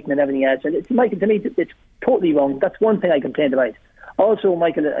small writing and everything else. And Michael, to me, it's totally wrong. That's one thing I complained about. Also,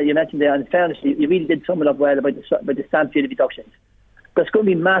 Michael, you mentioned there, in fairness, you really did sum it up well about the stamp duty reductions. There's going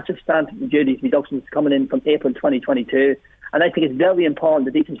to be massive stamp duty reductions coming in from April 2022, and I think it's very important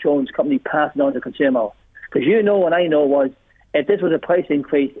that these insurance companies pass it on to the consumer. Because you know and I know was, if this was a price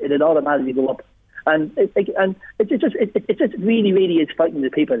increase, it would automatically go up. And it just really, really is frightening the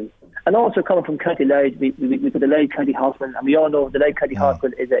people. And also coming from County Louth, we got the Louth County Hospital, and we all know the Louth County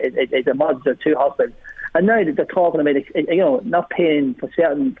Hospital is a model of 2 hospitals. And now that they're talking about, not paying for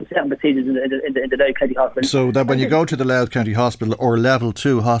certain procedures in the Louth County Hospital. So that when you go to the Louth County Hospital or level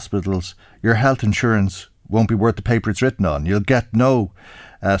 2 hospitals, your health insurance won't be worth the paper it's written on. You'll get no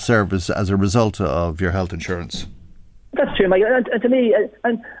service as a result of your health insurance. That's true, Mike. And to me,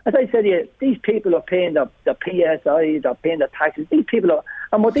 and as I said here, these people are paying the PSI, they're paying the taxes. These people are,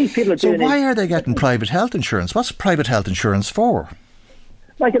 and what these people are doing. So why are they getting private health insurance? What's private health insurance for?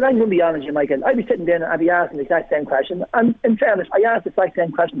 Michael, I'm going to be honest with you, Michael. I'd be sitting there and I'd be asking the exact same question. And in fairness, I asked the exact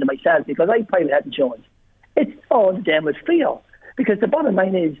same question to myself because I have private health insurance. It's all the damn with free. Because the bottom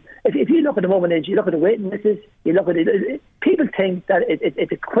line is, if you look at the moment, you look at the waiting lists, you look at it, people think that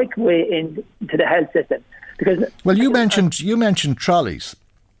it's a quick way into the health system. Because you mentioned trolleys.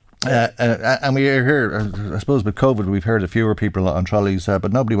 And we are here, I suppose with COVID we've heard of fewer people on trolleys,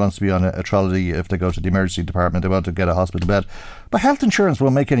 but nobody wants to be on a trolley if they go to the emergency department, they want to get a hospital bed. But health insurance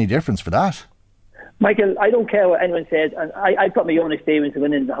won't make any difference for that. Michael, I don't care what anyone says, and I've got my own experience of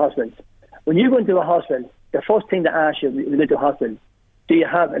going into the hospitals. When you go into a hospital, the first thing to ask you when you go into a hospital, do you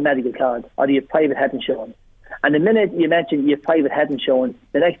have a medical card or do you have private health insurance? And the minute you mention you have private health insurance,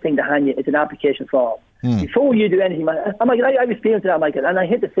 the next thing to hand you is an application form. Before you do anything, Michael, I've experienced that, Michael, and I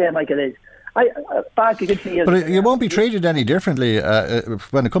hate to say it, Michael, is back a good few years. But you won't be treated any differently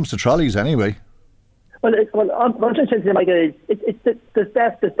when it comes to trolleys, anyway. Well, I'm just saying, Michael, there's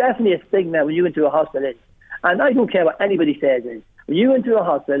definitely a stigma when you go into a hospital, and I don't care what anybody says. When you go into a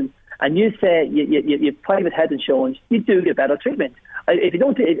hospital and you say you have private health insurance, you do get better treatment. If you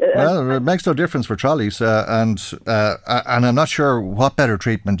don't, well, it makes no difference for trolleys, and I'm not sure what better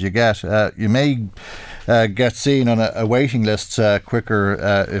treatment you get. You may get seen on a waiting list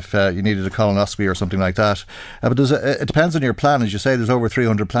quicker if you needed a colonoscopy or something like that. But it depends on your plan. As you say, there's over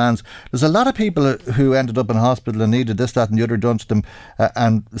 300 plans. There's a lot of people who ended up in hospital and needed this, that and the other done to them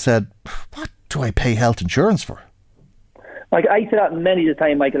and said, what do I pay health insurance for? Like I say that many of the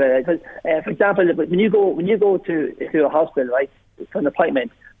time, Michael. Because, for example, when you go to a hospital, right, for an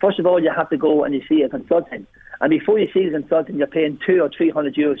appointment, first of all you have to go and you see a consultant, and before you see the consultant, you're paying 200 or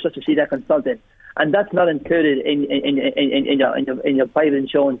 300 euros just to see that consultant, and that's not included in your private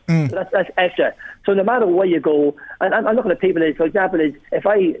insurance. So that's extra. So no matter where you go, and I'm looking at people, for example, if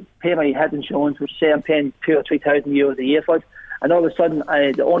I pay my health insurance, which say I'm paying 2,000 or 3,000 euros a year for it, and all of a sudden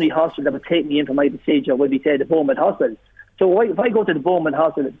the only hospital that would take me in for my procedure would be, say, the Beaumont Hospital. So if I go to the Bowman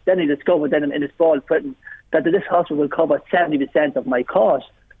Hospital, then I discover then in a small prison that this hospital will cover 70% of my cost.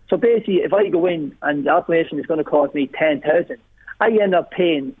 So basically, if I go in and the operation is going to cost me 10,000, I end up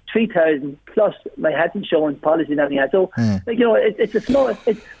paying 3,000 plus my health insurance policy and everything else. So, it's a small.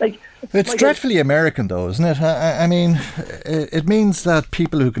 It's dreadfully American, though, isn't it? I mean, it means that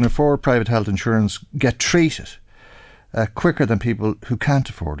people who can afford private health insurance get treated quicker than people who can't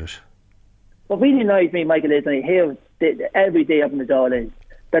afford it. What really annoys me, Michael, is I hear every day up in the door is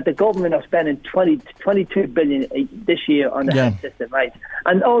that the government are spending 22 billion this year on the health system, right?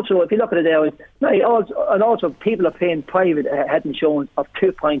 And also, if you look at it there, also people are paying private health insurance of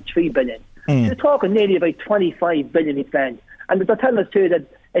 2.3 billion. You're talking nearly about 25 billion we spend. And they're telling us too that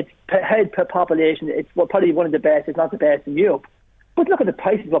it's per head per population, it's probably one of the best, if not the best in Europe. But look at the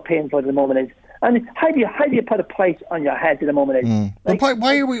prices we're paying for at the moment is. And how do you put a price on your head at the moment is? But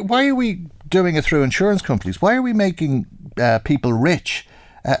why are we doing it through insurance companies? Why are we making people rich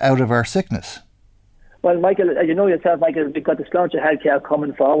out of our sickness? Well, Michael, as you know yourself, Michael, we've got the Sláinte Healthcare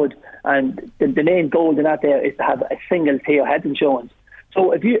coming forward, and the main goal in that there is to have a single tier health insurance.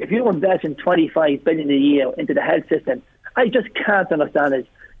 So if you invest in 25 billion a year into the health system, I just can't understand it.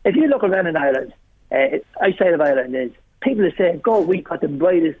 If you look around in Ireland, outside of Ireland, is people are saying, "God, we've got the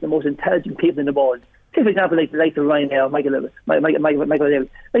brightest, the most intelligent people in the world." Take for example, like Ryanair, Michael David.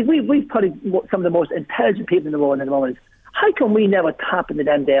 We've probably some of the most intelligent people in the world at the moment. How come we never tap into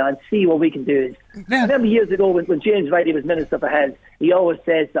them there and see what we can do? I remember years ago when James Riley was Minister for Health, he always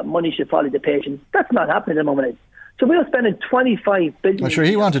says that money should follow the patient. That's not happening at the moment. So we're spending 25 billion. I'm sure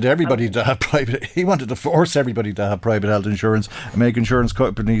he wanted everybody to have private. He wanted to force everybody to have private health insurance and make insurance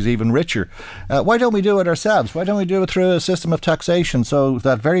companies even richer. Why don't we do it ourselves? Why don't we do it through a system of taxation so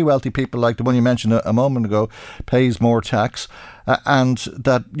that very wealthy people, like the one you mentioned a moment ago, pays more tax, and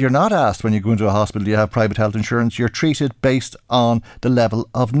that you're not asked when you go into a hospital, do you have private health insurance? You're treated based on the level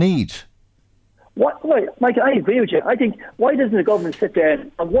of need. Michael, I agree with you. I think, why doesn't the government sit there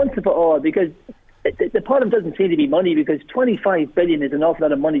and once and for all, because the problem doesn't seem to be money, because 25 billion is an awful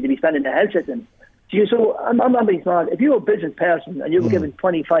lot of money to be spent in the health system. So I'm not being smart. If you're a business person and you were given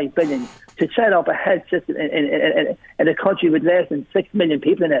 25 billion to set up a health system in a country with less than 6 million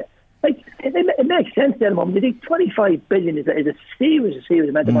people in it, it makes sense at the moment. You think 25 billion is a serious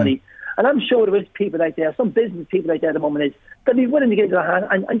amount of money. And I'm sure there is people out there, some business people out there at the moment, that be willing to get their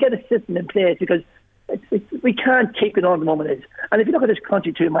hand and get a system in place, because we can't keep it on at the moment. And if you look at this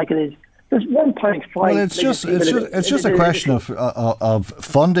country too, Michael, there's 1.5. Well, it's just a question of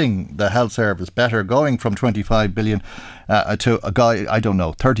funding the health service better, going from 25 billion to a guy, I don't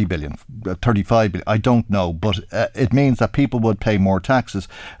know, 30 billion, 35 billion, I don't know, but it means that people would pay more taxes,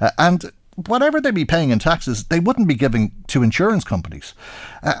 and whatever they'd be paying in taxes, they wouldn't be giving to insurance companies.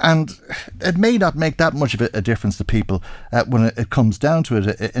 And it may not make that much of a difference to people when it comes down to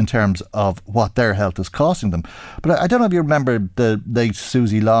it in terms of what their health is costing them. But I don't know if you remember the late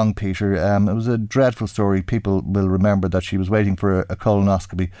Susie Long, Peter. It was a dreadful story. People will remember that she was waiting for a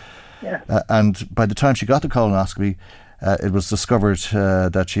colonoscopy. Yeah. And by the time she got the colonoscopy, it was discovered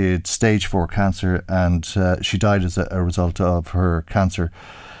that she had stage 4 cancer, and she died as a result of her cancer.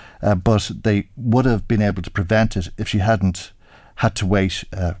 But they would have been able to prevent it if she hadn't had to wait.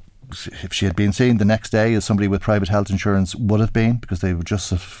 If she had been seen the next day, as somebody with private health insurance would have been, because they would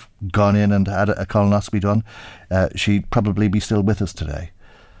just have gone in and had a colonoscopy done, she'd probably be still with us today.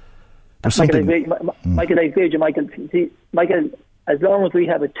 There's something. Michael, I agree with you, Michael. See, Michael, as long as we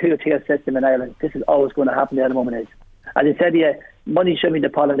have a two-tier system in Ireland, this is always going to happen there at the moment. As I said, money shouldn't be the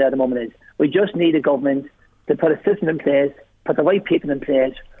problem there at the moment. We just need a government to put a system in place, put the right people in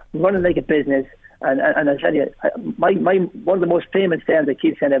place, running like a business, and I tell you, one of the most famous terms I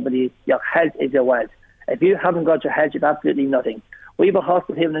keep saying to everybody, your health is your wealth. If you haven't got your health, you've absolutely nothing. We have a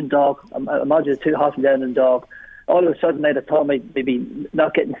hospital here in Dundalk, a modular 2 hospital down in Dundalk. All of a sudden, they thought maybe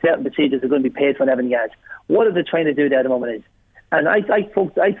not getting certain procedures are going to be paid for and everything else. What are they trying to do there at the moment? And I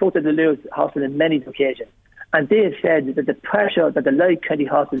spoke to the Lewis Hospital on many occasions, and they have said that the pressure that the Louth County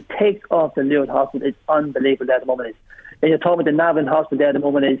Hospital takes off the Lewis Hospital is unbelievable there at the moment. And you're talking about the Navan Hospital there at the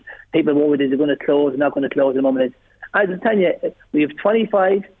moment, people are worried, is it going to close, not going to close at the moment. As I'm telling you, we have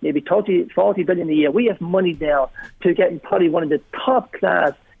 25, maybe 30, 40 billion a year. We have money now to get probably one of the top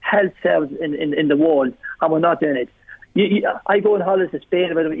class health services in the world, and we're not doing it. I go on holidays to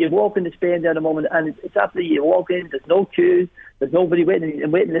Spain, but you walk into Spain there at the moment, and it's absolutely, you walk in, there's no queues, there's nobody waiting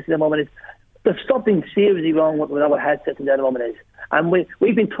list at the moment. There's something seriously wrong with our health system there at the moment. And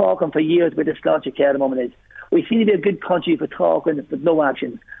we've been talking for years with the Sláinte care at the moment. We seem to be a good country for talking with no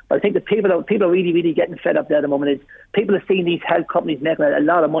action. But I think the people are really, really getting fed up there at the moment. People are seeing these health companies making a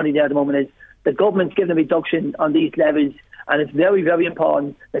lot of money there at the moment. The government's giving a reduction on these levels, And it's very, very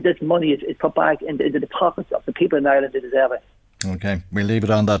important that this money is put back into the pockets of the people in Ireland who deserve it. OK, we'll leave it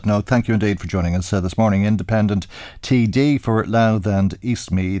on that note. Thank you indeed for joining us this morning. Independent TD for Louth and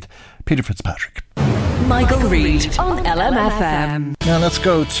Eastmeath, Peter Fitzpatrick. Michael Reid on LMFM. Now let's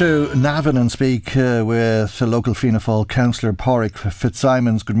go to Navan and speak with local Fianna Fáil councillor Pádraig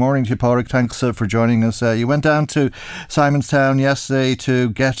Fitzsimons. Good morning to you, Pádraig. Thanks for joining us. You went down to Simonstown yesterday to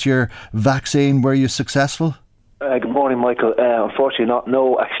get your vaccine. Were you successful? Good morning, Michael. Unfortunately not.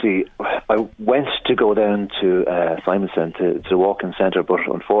 No, actually, I went to go down to Simonstown to the walk-in centre, but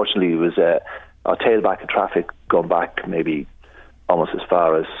unfortunately it was a tailback of traffic going back maybe almost as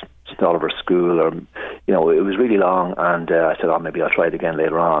far as St Oliver's School, or it was really long, and I said, maybe I'll try it again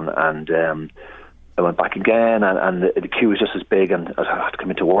later on, and I went back again, and the queue was just as big, and I'd have to come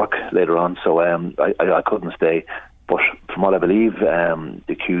into work later on, so I couldn't stay. But from what I believe,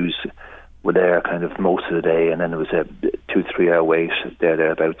 the queues were there kind of most of the day, and then there was a 2-3 hour wait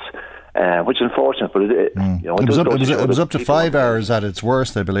thereabouts. Which is unfortunate, but it was up to 5 hours at its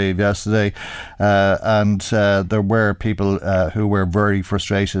worst, I believe, yesterday, and there were people who were very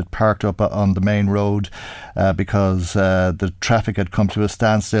frustrated, parked up on the main road because the traffic had come to a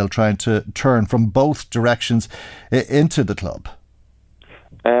standstill, trying to turn from both directions into the club.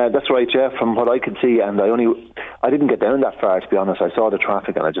 That's right, yeah, from what I could see, and I didn't get down that far, to be honest. I saw the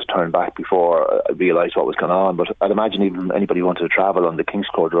traffic and I just turned back before I realised what was going on. But I'd imagine even anybody who wanted to travel on the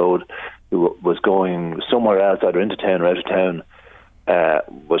Kingscourt Road who was going somewhere else, either into town or out of town,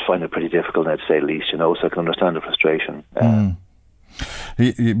 was finding it pretty difficult, now, to say the least, so I can understand the frustration.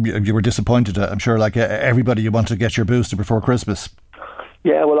 You were disappointed, I'm sure, like everybody. You wanted to get your booster before Christmas.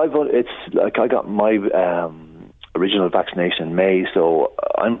 Yeah, well, it's like I got my original vaccination in May, so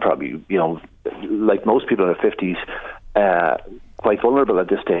I'm probably, like most people in their 50s, quite vulnerable at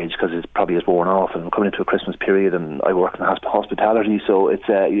this stage because it probably is worn off, and I'm coming into a Christmas period, and I work in hospitality, so it's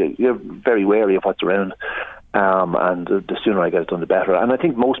you're very wary of what's around, and the sooner I get it done, the better. And I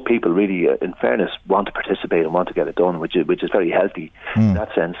think most people really, in fairness, want to participate and want to get it done, which is very healthy in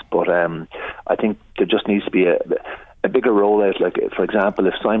that sense. But I think there just needs to be a bigger rollout. Like, for example,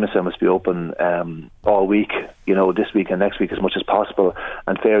 if Simonstown must be open all week, this week and next week as much as possible,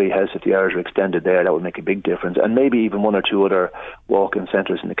 and Fairy House, if the hours are extended there, that would make a big difference. And maybe even one or two other walk-in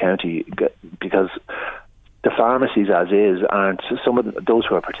centres in the county, because the pharmacies as is aren't, some of those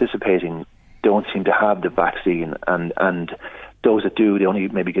who are participating don't seem to have the vaccine, and those that do, they only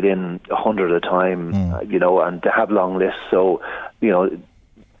maybe get in 100 at a time, and they have long lists, so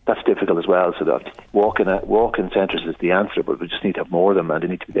that's difficult as well. So that walk-in centres is the answer, but we just need to have more of them, and they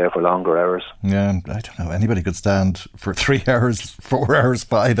need to be there for longer hours. Yeah, I don't know, anybody could stand for 3 hours, 4 hours,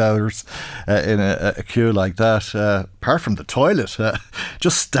 5 hours in a queue like that. Apart from the toilet,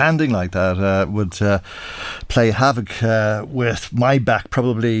 just standing like that would play havoc with my back,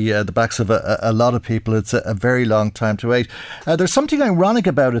 probably the backs of a lot of people. It's a very long time to wait. There's something ironic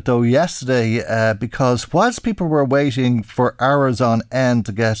about it though yesterday, because whilst people were waiting for hours on end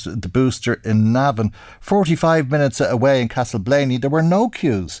to get the booster in Navan, 45 minutes away in Castleblaney, there were no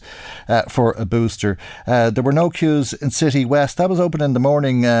queues for a booster. There were no queues in City West. That was open in the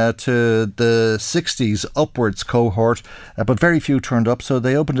morning to the 60s upwards cohort, but very few turned up, so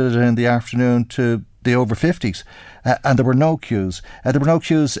they opened it in the afternoon to the over 50s, and there were no queues. There were no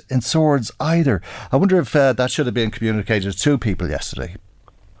queues in Swords either. I wonder if that should have been communicated to people yesterday.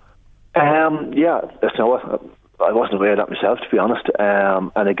 Yeah, I wasn't aware of that myself, to be honest.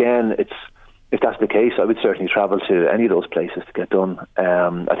 And again, if that's the case, I would certainly travel to any of those places to get done.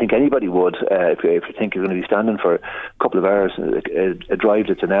 I think anybody would, if you think you're going to be standing for a couple of hours, a drive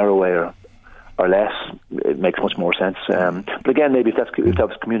that's an hour away or less, it makes much more sense. But again, maybe if that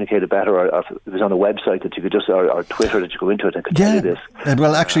was communicated better, or if it was on a website that you could just, or Twitter that you go into it and could tell you this.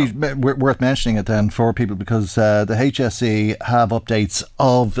 Well, actually, worth mentioning it then for people, because the HSE have updates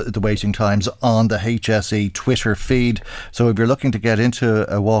of the waiting times on the HSE Twitter feed. So if you're looking to get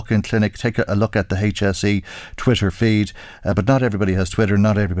into a walk-in clinic, take a look at the HSE Twitter feed. But not everybody has Twitter,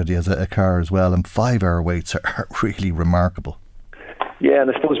 not everybody has a car as well, and 5 hour waits are really remarkable. Yeah,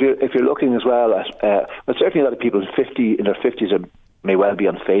 and I suppose if you're looking as well at, well, certainly a lot of people in their 50s may well be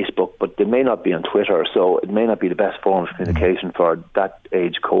on Facebook, but they may not be on Twitter, so it may not be the best form of communication for that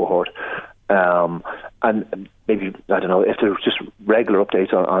age cohort. And maybe, I don't know, if there's just regular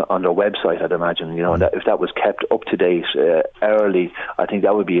updates on their website, I'd imagine, that if that was kept up to date early, I think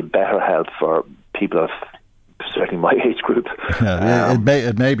that would be a better help for people of certainly my age group.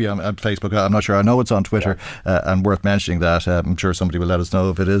 It may be on Facebook. I'm not sure. I know it's on Twitter, and worth mentioning that. I'm sure somebody will let us know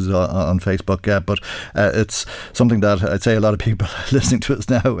if it is on Facebook. But it's something that I'd say a lot of people listening to us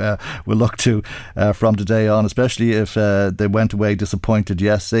now will look to from today on, especially if they went away disappointed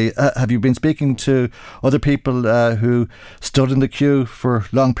yesterday. Have you been speaking to other people who stood in the queue for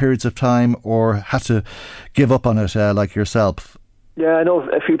long periods of time or had to give up on it like yourself? Yeah, I know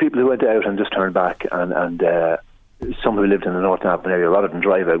a few people who went out and just turned back, and some who lived in the North Navan area, rather than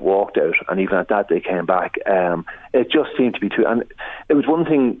drive out, walked out, and even at that they came back. It just seemed to be too, and it was one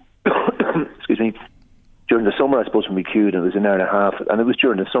thing, excuse me, during the summer I suppose when we queued, it was an hour and a half, and it was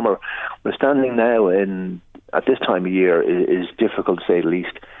during the summer. We're standing now at this time of year is difficult to say the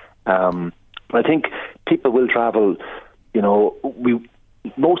least. I think people will travel,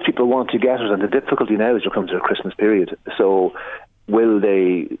 most people want to get it, and the difficulty now is to come to the Christmas period. So will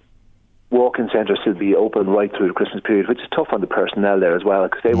the walk-in centres still be open right through the Christmas period, which is tough on the personnel there as well,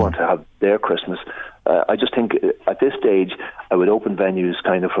 because they want to have their Christmas. I just think at this stage I would open venues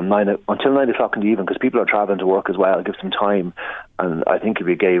kind of from 9 until 9 o'clock in the evening, because people are travelling to work as well. It gives them time. And I think if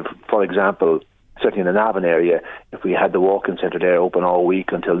we gave, for example, certainly in the Navan area, if we had the walk-in centre there open all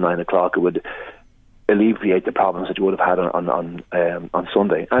week until 9 o'clock, it would alleviate the problems that you would have had on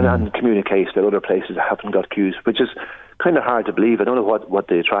Sunday, and communicate that other places haven't got queues, which is kind of hard to believe. I don't know what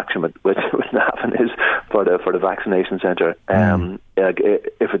the attraction with Navan is for the vaccination centre.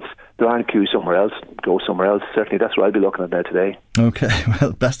 If there aren't queues somewhere else, go somewhere else. Certainly that's what I'll be looking at now today. Okay,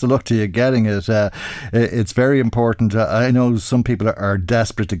 well, best of luck to you getting it. It's very important. I know some people are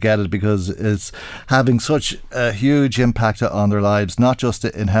desperate to get it because it's having such a huge impact on their lives, not just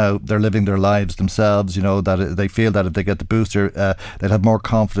in how they're living their lives themselves, that they feel that if they get the booster, they'll have more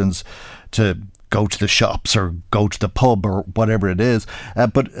confidence to go to the shops or go to the pub or whatever it is.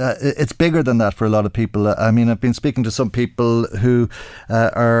 But it's bigger than that for a lot of people. I mean, I've been speaking to some people who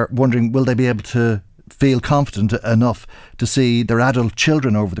are wondering, will they be able to feel confident enough to see their adult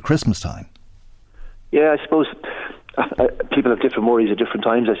children over the Christmas time? Yeah, I suppose people have different worries at different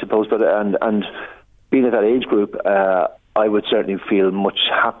times, I suppose. But and being at that age group, I would certainly feel much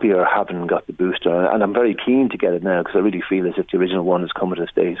happier having got the booster, and I'm very keen to get it now because I really feel as if the original one has come at a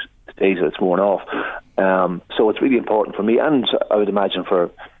stage that it's worn off. So it's really important for me, and I would imagine for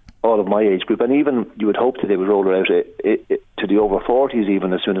all of my age group, and even you would hope that they would roll it out to the over 40s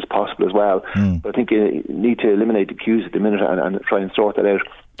even as soon as possible as well. But I think you need to eliminate the queues at the minute and try and sort that out.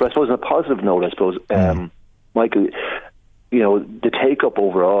 But I suppose on a positive note, Michael, the take-up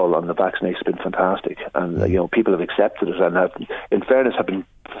overall on the vaccination has been fantastic, and people have accepted it and have, in fairness, have been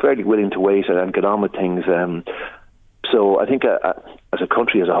fairly willing to wait and get on with things. So I think as a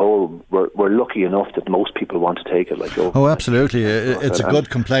country as a whole, we're lucky enough that most people want to take it. Oh, absolutely. It's a good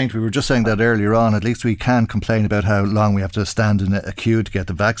complaint. We were just saying that earlier on. At least we can complain about how long we have to stand in a queue to get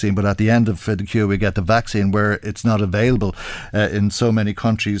the vaccine. But at the end of the queue, we get the vaccine where it's not available in so many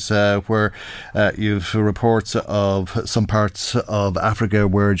countries where you've reports of some parts of Africa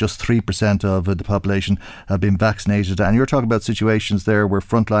where just 3% of the population have been vaccinated. And you're talking about situations there where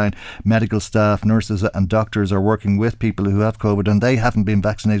frontline medical staff, nurses and doctors are working with people who have COVID and they haven't been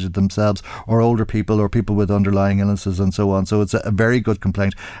vaccinated themselves, or older people or people with underlying illnesses and so on. So it's a very good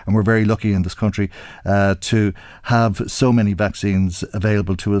complaint, and we're very lucky in this country to have so many vaccines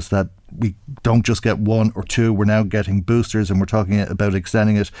available to us that we don't just get one or two. We're now getting boosters, and we're talking about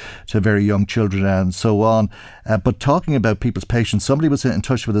extending it to very young children and so on. But talking about people's patience, somebody was in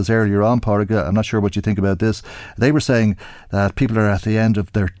touch with us earlier on, Pádraig. I'm not sure what you think about this. They were saying that people are at the end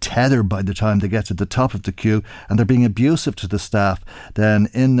of their tether by the time they get to the top of the queue, and they're being abusive to the staff then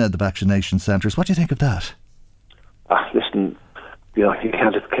in the vaccination centres. What do you think of that? Listen, you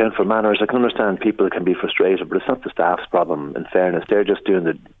can't account for manners. I can understand people can be frustrated, but it's not the staff's problem, in fairness. They're just doing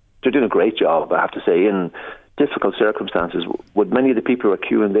a great job, I have to say, in difficult circumstances. Would many of the people who are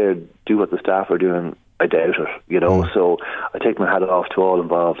queuing there do what the staff are doing? I doubt it, So I take my hat off to all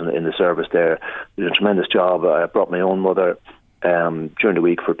involved in the service there. They did a tremendous job. I brought my own mother during the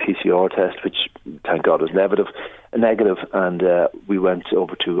week for a PCR test, which, thank God, was negative, and we went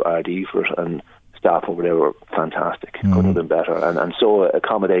over to RD for it, and staff over there were fantastic, couldn't have been better, and so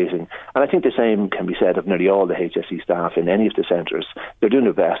accommodating. And I think the same can be said of nearly all the HSE staff in any of the centres. They're doing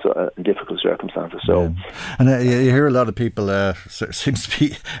their best in difficult circumstances. So, and you hear a lot of people, seems to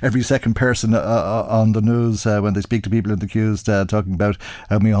be every second person on the news when they speak to people in the queues talking about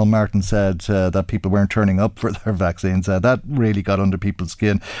how Micheál Martin said that people weren't turning up for their vaccines. That really got under people's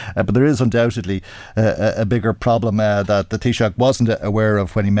skin. But there is undoubtedly a bigger problem that the Taoiseach wasn't aware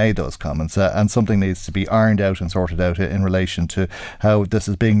of when he made those comments, and something needs to be ironed out and sorted out in relation to how this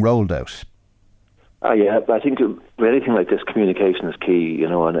is being rolled out. Yeah, I think with anything like this, communication is key,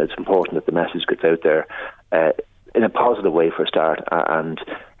 and it's important that the message gets out there in a positive way for a start, and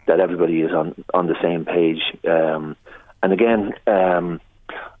that everybody is on the same page. And again, I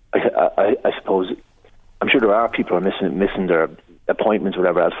suppose, I'm sure there are people who are missing their appointments,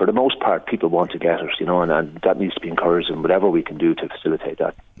 whatever else. For the most part, people want to get it, and that needs to be encouraged, and whatever we can do to facilitate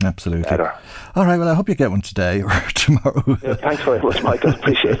that. Absolutely. Better. All right, well, I hope you get one today or tomorrow. Yeah, thanks very much, Michael.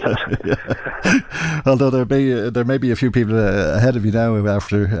 Appreciate that. Although there may be a few people ahead of you now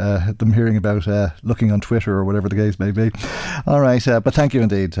after them hearing about looking on Twitter or whatever the case may be. All right, but thank you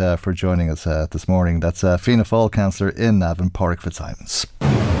indeed for joining us this morning. That's Fianna Fáil councillor in Navan, Pádraig Fitzsimons.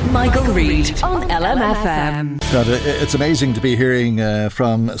 Michael Reid on LMFM. God, it's amazing to be hearing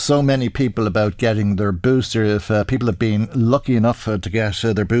from so many people about getting their booster. If people have been lucky enough to get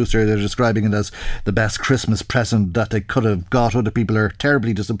their booster, they're describing it as the best Christmas present that they could have got. Other people are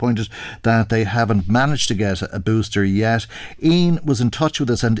terribly disappointed that they haven't managed to get a booster yet. Ian was in touch with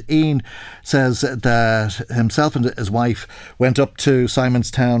us, and Ian says that himself and his wife went up to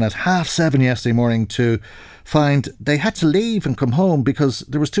Simonstown at 7:30 yesterday morning to find they had to leave and come home because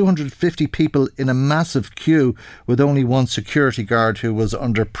there was 250 people in a massive queue with only one security guard who was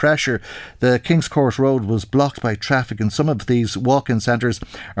under pressure. The King's Court Road was blocked by traffic, and some of these walk-in centres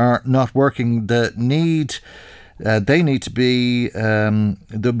are not working. They need to be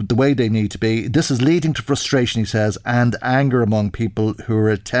the way they need to be. This is leading to frustration, he says, and anger among people who are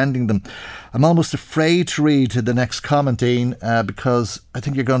attending them. I'm almost afraid to read the next comment, Ian, because I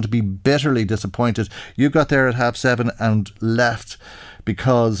think you're going to be bitterly disappointed. You got there at 7:30 and left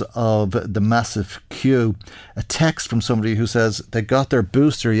because of the massive queue. A text from somebody who says they got their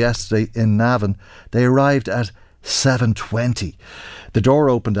booster yesterday in Navan. They arrived at 7:20. The door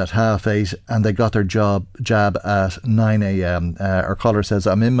opened at 8:30 and they got their jab at 9 a.m. Our caller says,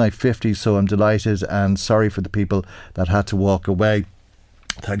 I'm in my 50s, so I'm delighted and sorry for the people that had to walk away.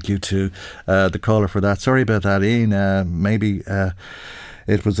 Thank you to the caller for that. Sorry about that, Ian. Maybe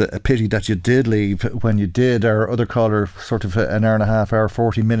it was a pity that you did leave when you did. Our other caller, sort of an hour and a half,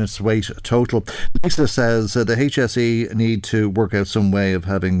 40 minutes wait total. Lisa says the HSE need to work out some way of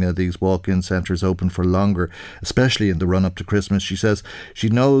having these walk-in centres open for longer, especially in the run-up to Christmas. She says she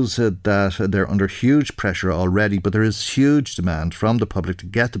knows that they're under huge pressure already, but there is huge demand from the public to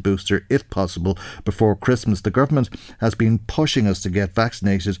get the booster, if possible, before Christmas. The government has been pushing us to get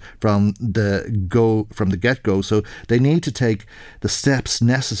vaccinated from the get-go, so they need to take the steps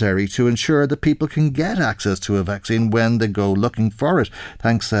necessary to ensure that people can get access to a vaccine when they go looking for it.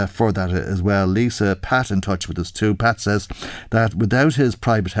 Thanks for that as well, Lisa. Pat in touch with us too. Pat says that without his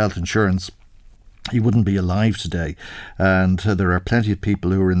private health insurance, he wouldn't be alive today, and there are plenty of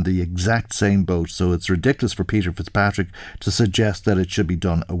people who are in the exact same boat, so it's ridiculous for Peter Fitzpatrick to suggest that it should be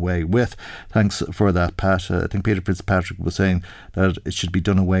done away with. Thanks for that, Pat. I think Peter Fitzpatrick was saying that it should be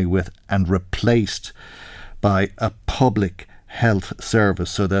done away with and replaced by a public health service,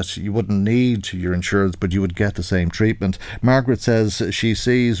 so that you wouldn't need your insurance but you would get the same treatment. Margaret says she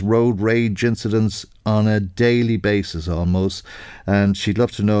sees road rage incidents on a daily basis almost, and she'd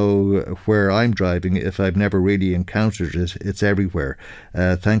love to know where I'm driving if I've never really encountered it. It's everywhere.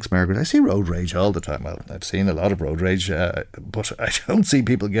 Thanks, Margaret. I see road rage all the time. Well, I've seen a lot of road rage, but I don't see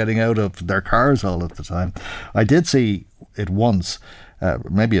people getting out of their cars all of the time. I did see it once.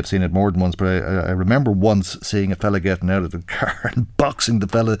 Maybe I've seen it more than once, but I remember once seeing a fella getting out of the car and boxing the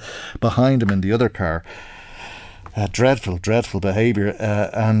fella behind him in the other car. Dreadful behaviour,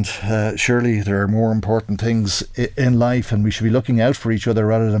 and surely there are more important things in life, and we should be looking out for each other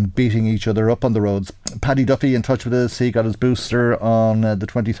rather than beating each other up on the roads. Paddy Duffy in touch with us. He got his booster on the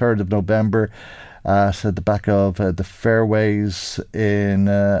 23rd of November at the back of the fairways and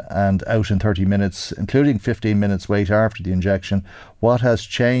out in 30 minutes, including 15 minutes wait after the injection. What has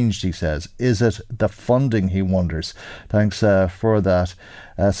changed, he says? Is it the funding, he wonders? Thanks for that.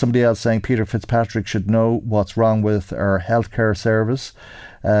 Somebody else saying Peter Fitzpatrick should know what's wrong with our healthcare service.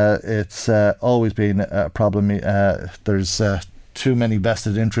 It's always been a problem. There's too many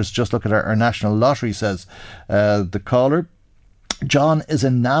vested interests. Just look at our National Lottery, says the caller. John is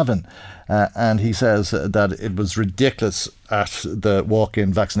in Navan, and he says that it was ridiculous at the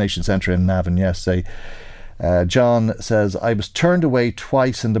walk-in vaccination centre in Navan yesterday. John says, I was turned away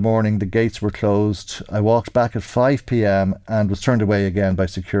twice in the morning. The gates were closed. I walked back at 5 p.m. and was turned away again by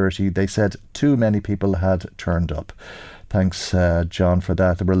security. They said too many people had turned up. Thanks, John, for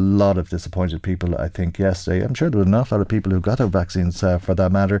that. There were a lot of disappointed people, I think, yesterday. I'm sure there were an awful lot of people who got their vaccines, for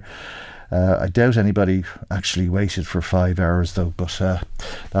that matter. I doubt anybody actually waited for 5 hours though, but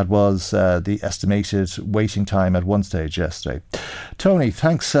that was the estimated waiting time at one stage yesterday. Tony,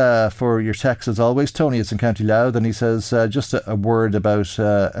 thanks for your text as always. Tony is in County Louth, and he says just a word about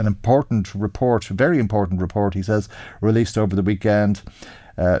an important report, very important report, he says, released over the weekend.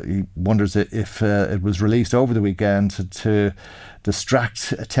 He wonders if it was released over the weekend to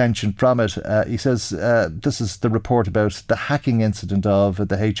distract attention from it. He says this is the report about the hacking incident of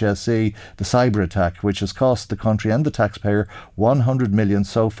the HSE, the cyber attack, which has cost the country and the taxpayer 100 million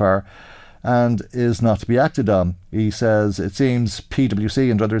so far and is not to be acted on. He says it seems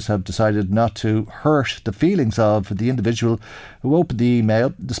PwC and others have decided not to hurt the feelings of the individual who opened the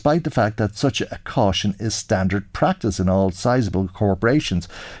email, despite the fact that such a caution is standard practice in all sizable corporations,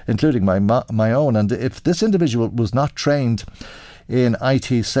 including my own. And if this individual was not trained in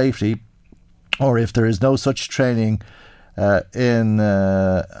IT safety, or if there is no such training in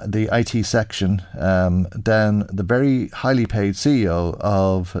the IT section, then the very highly paid CEO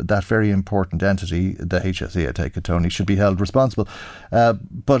of that very important entity, the HSE, I take it, Tony, should be held responsible.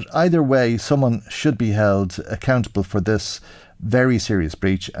 But either way, someone should be held accountable for this very serious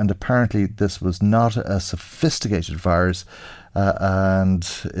breach, and apparently this was not a sophisticated virus and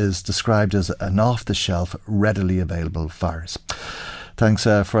is described as an off-the-shelf, readily available virus. Thanks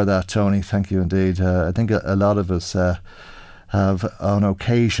for that, Tony. Thank you indeed. I think a lot of us have on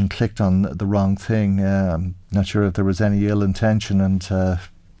occasion clicked on the wrong thing. Not sure if there was any ill intention, and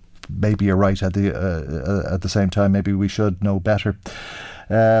maybe you're right at the same time. Maybe we should know better.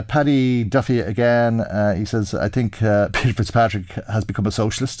 Paddy Duffy again, he says, I think Peter Fitzpatrick has become a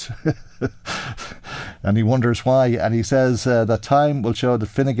socialist. And he wonders why. And he says that time will show that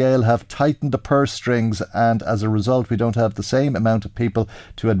Fine Gael have tightened the purse strings, and as a result we don't have the same amount of people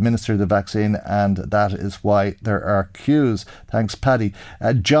to administer the vaccine, and that is why there are queues. Thanks, Paddy.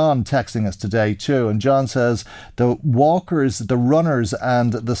 John texting us today too, and John says the walkers, the runners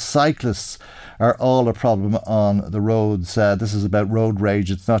and the cyclists are all a problem on the roads. This is about road rage.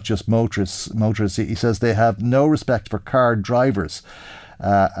 It's not just motorists. He says they have no respect for car drivers,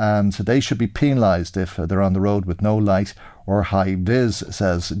 and they should be penalised if they're on the road with no light or high vis,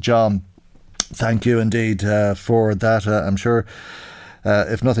 says John. Thank you indeed for that. I'm sure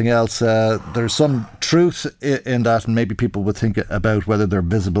if nothing else, there's some truth in that, and maybe people would think about whether they're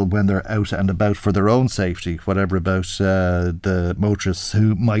visible when they're out and about for their own safety, whatever about the motorists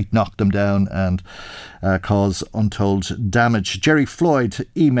who might knock them down and cause untold damage. Jerry Floyd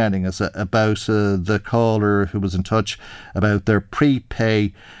emailing us about the caller who was in touch about their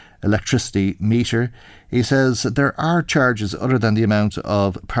prepay electricity meter. He says there are charges other than the amount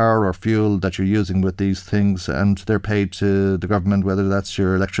of power or fuel that you're using with these things, and they're paid to the government, whether that's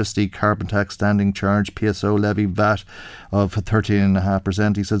your electricity, carbon tax, standing charge, PSO levy, VAT of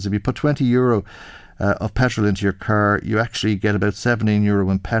 13.5%. He says if you put €20 of petrol into your car, you actually get about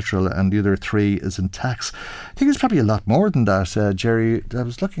 €17 in petrol, and the other 3 is in tax. I think it's probably a lot more than that, Jerry. I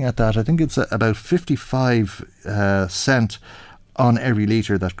was looking at that. I think it's about 55 cent on every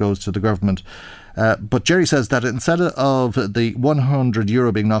litre that goes to the government. But Jerry says that instead of the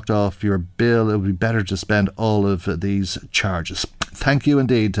 €100 being knocked off your bill, it would be better to spend all of these charges. Thank you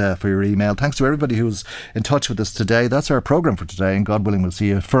indeed for your email. Thanks to everybody who's in touch with us today. That's our programme for today, and God willing we'll see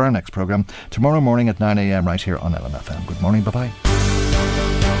you for our next programme tomorrow morning at 9 a.m. right here on LMFM. Good morning, bye-bye.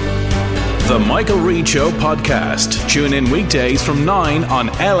 The Michael Reid Show podcast. Tune in weekdays from 9 on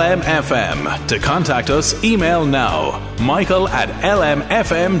LMFM. To contact us, email now,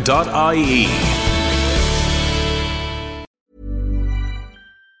 michael@lmfm.ie.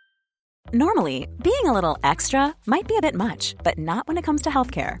 Normally, being a little extra might be a bit much, but not when it comes to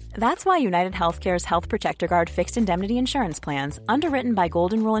healthcare. That's why United Healthcare's Health Protector Guard fixed indemnity insurance plans, underwritten by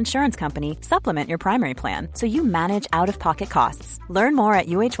Golden Rule Insurance Company, supplement your primary plan so you manage out-of-pocket costs. Learn more at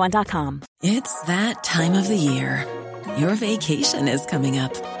uh1.com. It's that time of the year. Your vacation is coming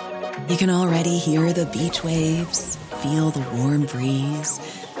up. You can already hear the beach waves, feel the warm breeze,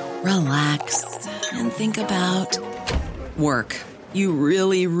 relax, and think about work. You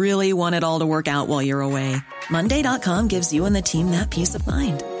really, really want it all to work out while you're away. Monday.com gives you and the team that peace of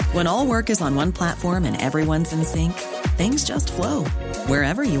mind. When all work is on one platform and everyone's in sync, things just flow.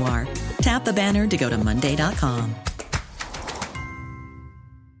 Wherever you are, tap the banner to go to Monday.com.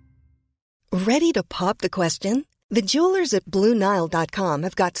 Ready to pop the question? The jewelers at BlueNile.com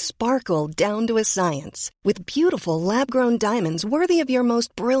have got sparkle down to a science with beautiful lab-grown diamonds worthy of your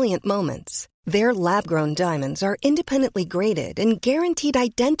most brilliant moments. Their lab-grown diamonds are independently graded and guaranteed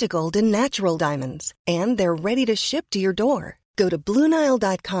identical to natural diamonds, and they're ready to ship to your door. Go to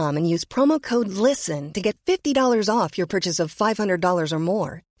BlueNile.com and use promo code LISTEN to get $50 off your purchase of $500 or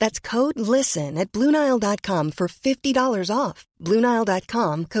more. That's code LISTEN at BlueNile.com for $50 off.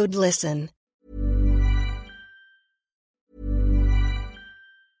 BlueNile.com, code LISTEN.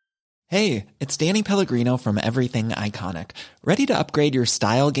 Hey, it's Danny Pellegrino from Everything Iconic. Ready to upgrade your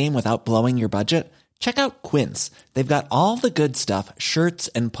style game without blowing your budget? Check out Quince. They've got all the good stuff, shirts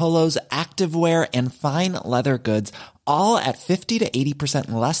and polos, activewear, and fine leather goods, all at 50 to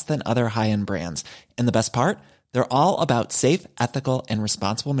 80% less than other high-end brands. And the best part? They're all about safe, ethical, and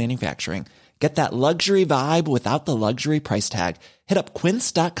responsible manufacturing. Get that luxury vibe without the luxury price tag. Hit up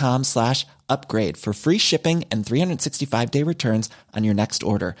quince.com/upgrade for free shipping and 365-day returns on your next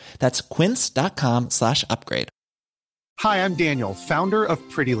order. That's quince.com/upgrade. Hi, I'm Daniel, founder of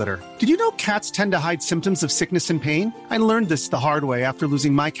Pretty Litter. Did you know cats tend to hide symptoms of sickness and pain? I learned this the hard way after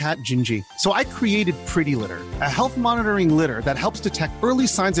losing my cat, Gingy. So I created Pretty Litter, a health monitoring litter that helps detect early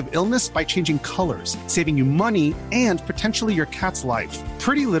signs of illness by changing colors, saving you money and potentially your cat's life.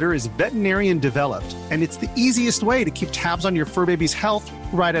 Pretty Litter is veterinarian developed, and it's the easiest way to keep tabs on your fur baby's health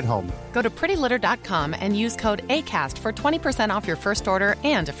right at home. Go to prettylitter.com and use code ACAST for 20% off your first order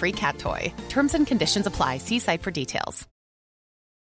and a free cat toy. Terms and conditions apply. See site for details.